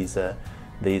these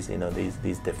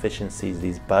deficiencies,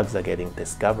 these bugs are getting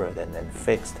discovered and then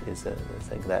fixed is a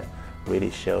thing that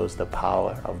really shows the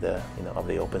power of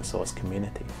the open source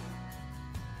community.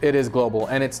 It is global,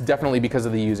 and it's definitely because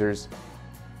of the users.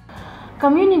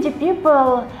 Community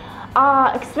people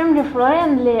are extremely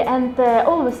friendly and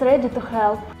always ready to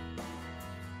help.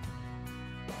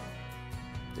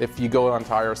 If you go onto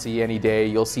IRC any day,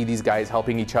 you'll see these guys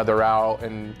helping each other out,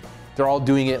 and they're all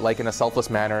doing it like in a selfless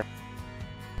manner.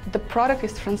 The product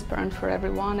is transparent for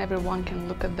everyone. Everyone can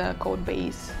look at the code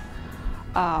base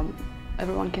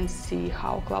everyone can see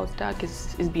how CloudStack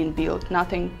is being built.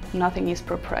 Nothing is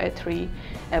proprietary,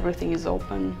 everything is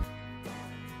open.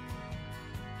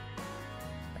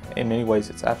 In many ways,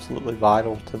 it's absolutely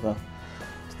vital to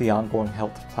the ongoing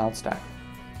health of CloudStack.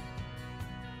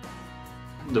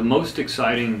 The most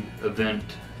exciting event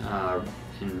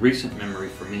in recent memory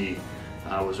for me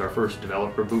was our first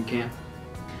developer boot camp.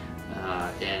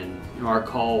 And our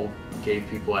call gave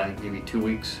people, I think, maybe 2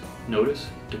 weeks notice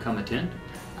to come attend.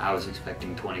 I was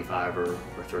expecting 25 or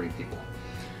 30 people.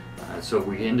 So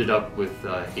we ended up with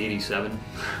 87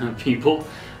 people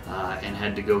and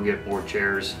had to go get more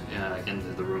chairs into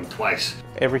the room twice.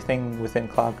 Everything within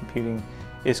cloud computing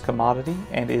is commodity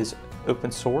and is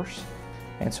open source.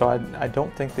 And so I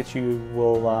don't think that you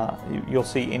will you'll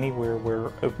see anywhere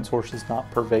where open source is not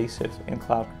pervasive in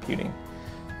cloud computing.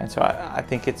 And so I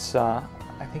think it's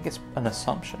an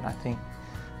assumption. I think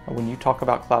when you talk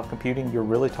about cloud computing, you're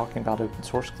really talking about open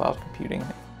source cloud computing.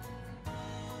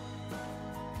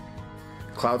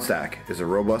 CloudStack is a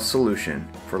robust solution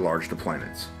for large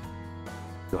deployments.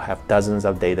 You have dozens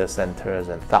of data centers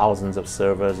and thousands of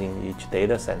servers in each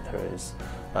data center.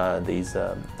 These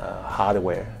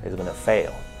hardware is going to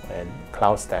fail, and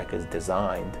CloudStack is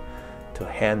designed to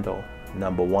handle,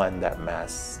 number one, that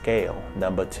mass scale.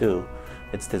 Number two,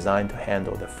 it's designed to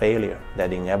handle the failure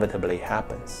that inevitably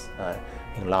happens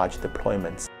in large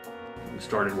deployments. We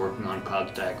started working on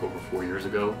CloudStack over 4 years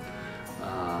ago,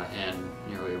 and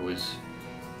it was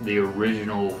the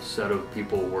original set of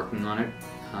people working on it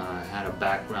had a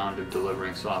background of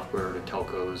delivering software to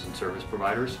telcos and service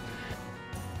providers.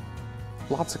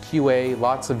 Lots of QA,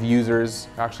 lots of users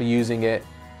actually using it.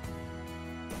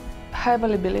 High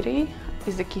availability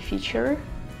is the key feature.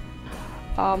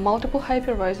 Multiple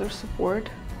hypervisor support,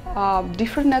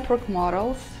 different network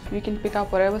models. You can pick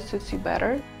up whatever suits you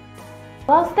better.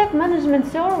 CloudStack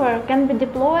management server can be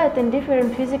deployed in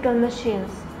different physical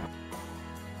machines.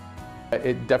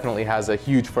 It definitely has a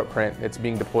huge footprint. It's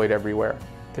being deployed everywhere.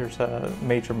 There's a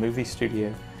major movie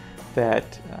studio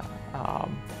that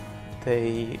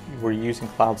they were using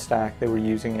CloudStack. They were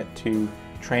using it to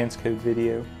transcode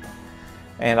video,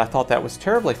 and I thought that was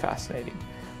terribly fascinating.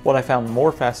 What I found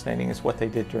more fascinating is what they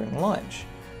did during lunch,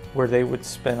 where they would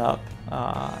spin up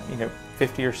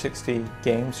 50 or 60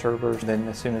 game servers. Then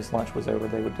as soon as lunch was over,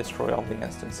 they would destroy all the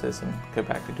instances and go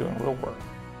back to doing real work.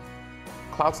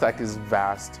 CloudStack is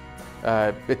vast.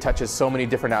 It touches so many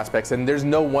different aspects, and there's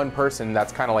no one person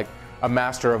that's kind of like a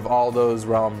master of all those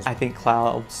realms. I think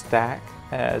CloudStack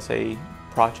as a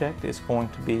project is going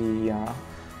to be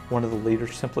one of the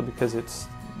leaders, simply because it's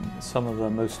some of the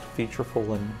most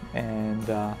featureful and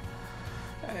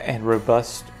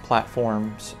robust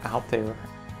platforms out there.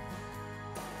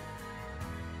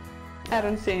 I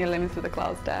don't see any limits to the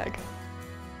CloudStack.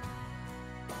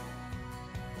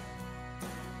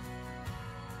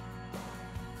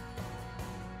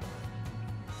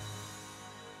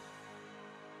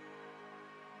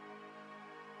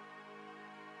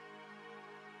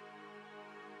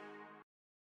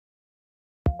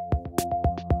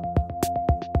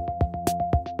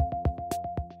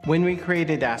 When we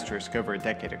created Asterisk over a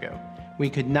decade ago, we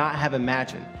could not have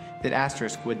imagined that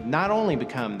Asterisk would not only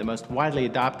become the most widely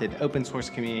adopted open source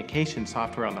communication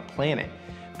software on the planet,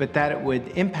 but that it would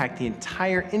impact the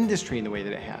entire industry in the way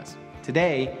that it has.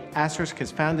 Today, Asterisk has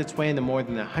found its way into more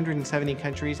than 170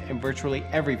 countries and virtually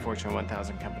every Fortune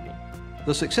 1000 company.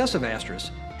 The success of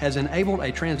Asterisk has enabled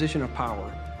a transition of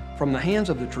power from the hands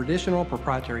of the traditional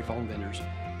proprietary phone vendors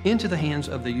into the hands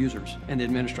of the users and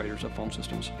administrators of phone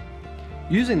systems.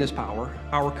 Using this power,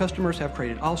 our customers have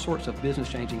created all sorts of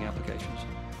business-changing applications,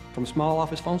 from small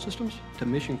office phone systems to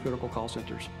mission-critical call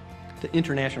centers to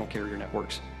international carrier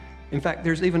networks. In fact,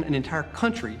 there's even an entire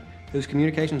country whose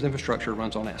communications infrastructure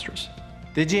runs on Asterisk.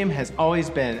 Digium has always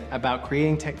been about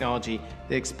creating technology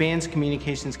that expands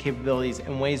communications capabilities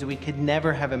in ways that we could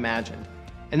never have imagined.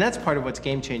 And that's part of what's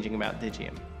game-changing about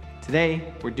Digium.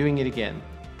 Today, we're doing it again,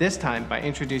 this time by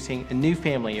introducing a new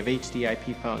family of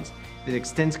HDIP phones that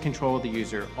extends control of the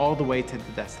user all the way to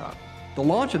the desktop. The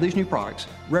launch of these new products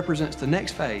represents the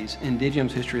next phase in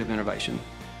Digium's history of innovation.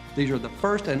 These are the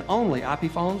first and only IP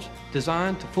phones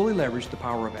designed to fully leverage the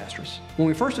power of Asterisk. When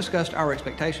we first discussed our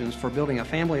expectations for building a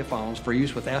family of phones for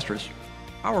use with Asterisk,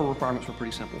 our requirements were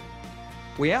pretty simple.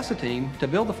 We asked the team to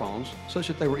build the phones such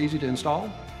that they were easy to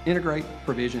install, integrate,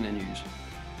 provision, and use.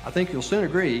 I think you'll soon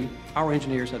agree our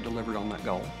engineers have delivered on that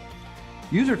goal.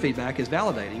 User feedback is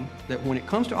validating that when it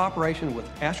comes to operation with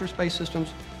Asterisk-based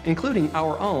systems, including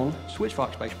our own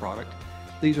SwitchVox-based product,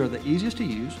 these are the easiest to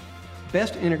use,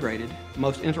 best integrated,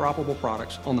 most interoperable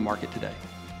products on the market today.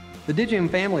 The Digium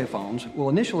family of phones will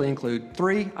initially include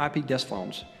 3 IP desk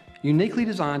phones, uniquely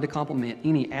designed to complement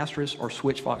any Asterisk or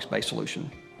Switchvox-based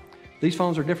solution. These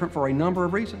phones are different for a number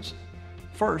of reasons.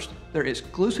 First, they're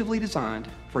exclusively designed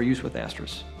for use with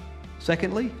Asterisk.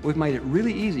 Secondly, we've made it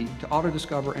really easy to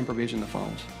auto-discover and provision the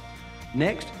phones.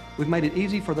 Next, we've made it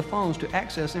easy for the phones to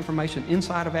access information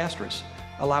inside of Asterisk,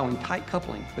 allowing tight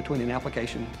coupling between an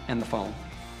application and the phone.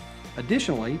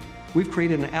 Additionally, we've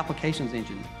created an applications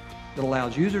engine that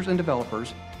allows users and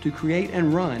developers to create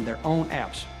and run their own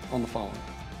apps on the phone.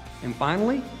 And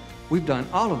finally, we've done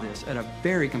all of this at a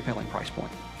very compelling price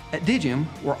point. At Digium,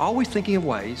 we're always thinking of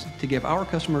ways to give our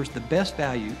customers the best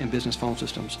value in business phone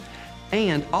systems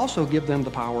and also give them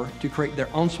the power to create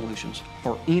their own solutions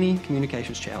for any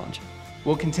communications challenge.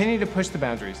 We'll continue to push the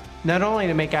boundaries, not only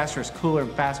to make Asterisk cooler,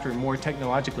 faster, and more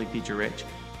technologically feature-rich,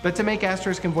 but to make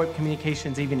Asterisk and VoIP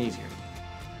communications even easier.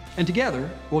 And together,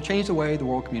 we'll change the way the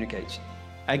world communicates.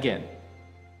 Again.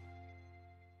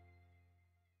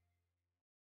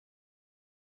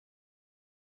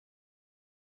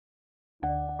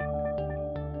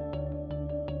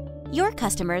 Your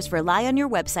customers rely on your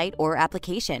website or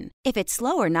application. If it's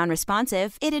slow or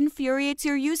non-responsive, it infuriates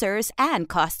your users and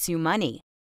costs you money.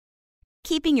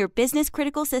 Keeping your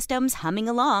business-critical systems humming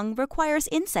along requires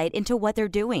insight into what they're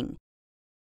doing.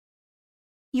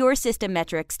 Your system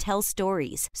metrics tell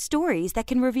stories that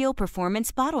can reveal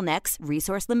performance bottlenecks,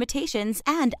 resource limitations,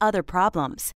 and other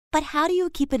problems. But how do you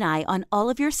keep an eye on all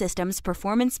of your system's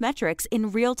performance metrics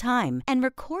in real time and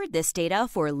record this data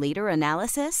for later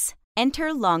analysis? Enter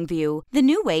Longview, the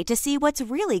new way to see what's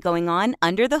really going on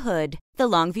under the hood. The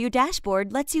Longview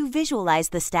dashboard lets you visualize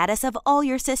the status of all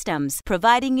your systems,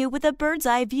 providing you with a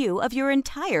bird's-eye view of your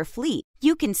entire fleet.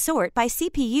 You can sort by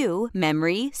CPU,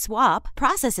 memory, swap,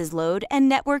 processes load, and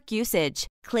network usage.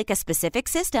 Click a specific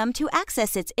system to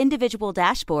access its individual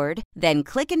dashboard, then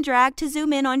click and drag to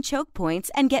zoom in on choke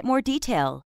points and get more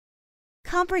detail.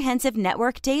 Comprehensive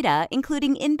network data,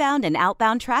 including inbound and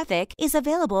outbound traffic, is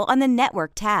available on the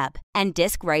Network tab, and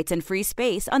disk writes and free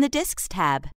space on the Disks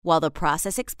tab, while the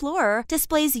Process Explorer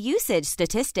displays usage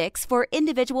statistics for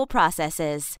individual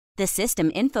processes. The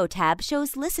System Info tab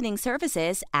shows listening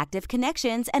services, active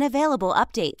connections, and available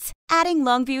updates. Adding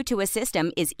Longview to a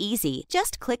system is easy.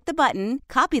 Just click the button,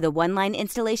 copy the one-line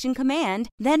installation command,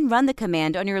 then run the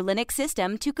command on your Linux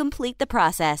system to complete the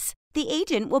process. The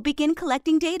agent will begin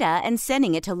collecting data and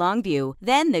sending it to Longview.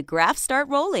 Then the graphs start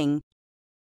rolling.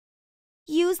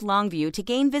 Use Longview to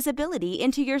gain visibility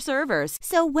into your servers,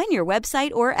 so when your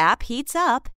website or app heats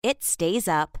up, it stays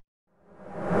up.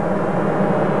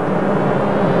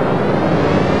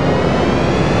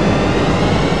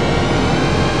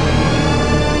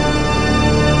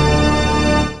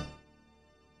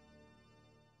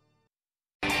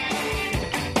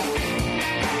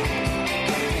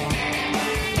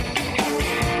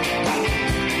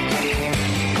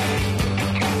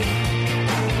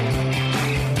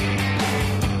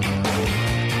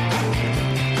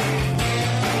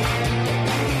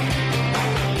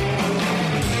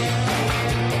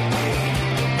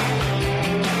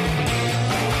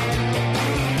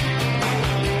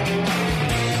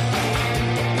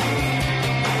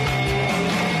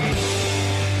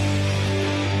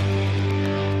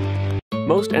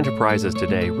 Most enterprises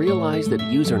today realize that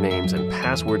usernames and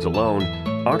passwords alone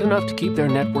aren't enough to keep their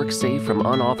network safe from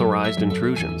unauthorized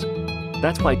intrusions.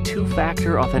 That's why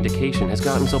two-factor authentication has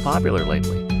gotten so popular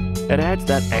lately. It adds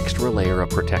that extra layer of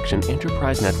protection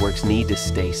enterprise networks need to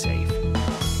stay safe.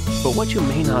 But what you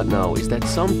may not know is that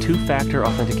some two-factor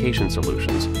authentication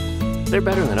solutions, they're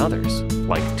better than others,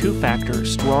 like two-factor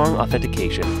strong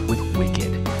authentication with Wicked.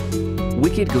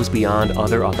 Wicked goes beyond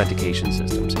other authentication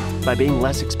systems by being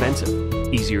less expensive,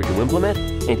 easier to implement,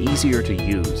 and easier to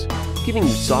use, giving you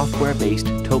software-based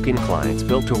token clients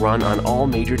built to run on all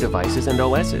major devices and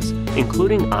OSs,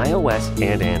 including iOS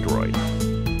and Android.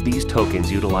 These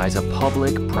tokens utilize a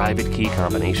public-private key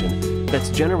combination that's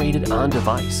generated on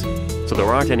device, so there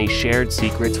aren't any shared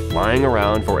secrets flying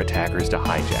around for attackers to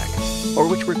hijack, or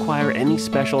which require any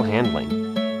special handling.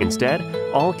 Instead,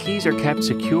 all keys are kept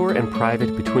secure and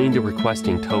private between the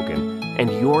requesting token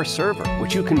and your server,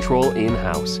 which you control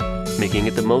in-house, making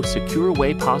it the most secure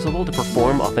way possible to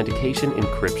perform authentication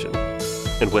encryption.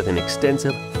 And with an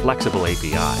extensive, flexible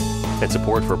API and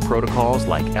support for protocols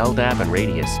like LDAP and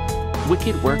Radius,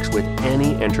 Wicked works with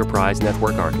any enterprise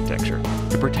network architecture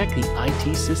to protect the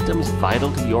IT systems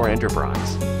vital to your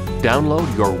enterprise.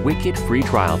 Download your Wicked free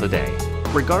trial today,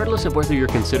 regardless of whether you're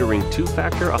considering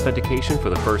two-factor authentication for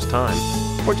the first time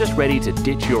or just ready to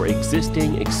ditch your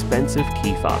existing expensive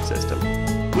key fob system.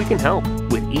 We can help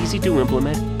with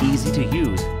easy-to-implement,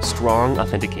 easy-to-use, strong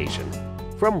authentication.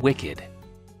 From Wicked.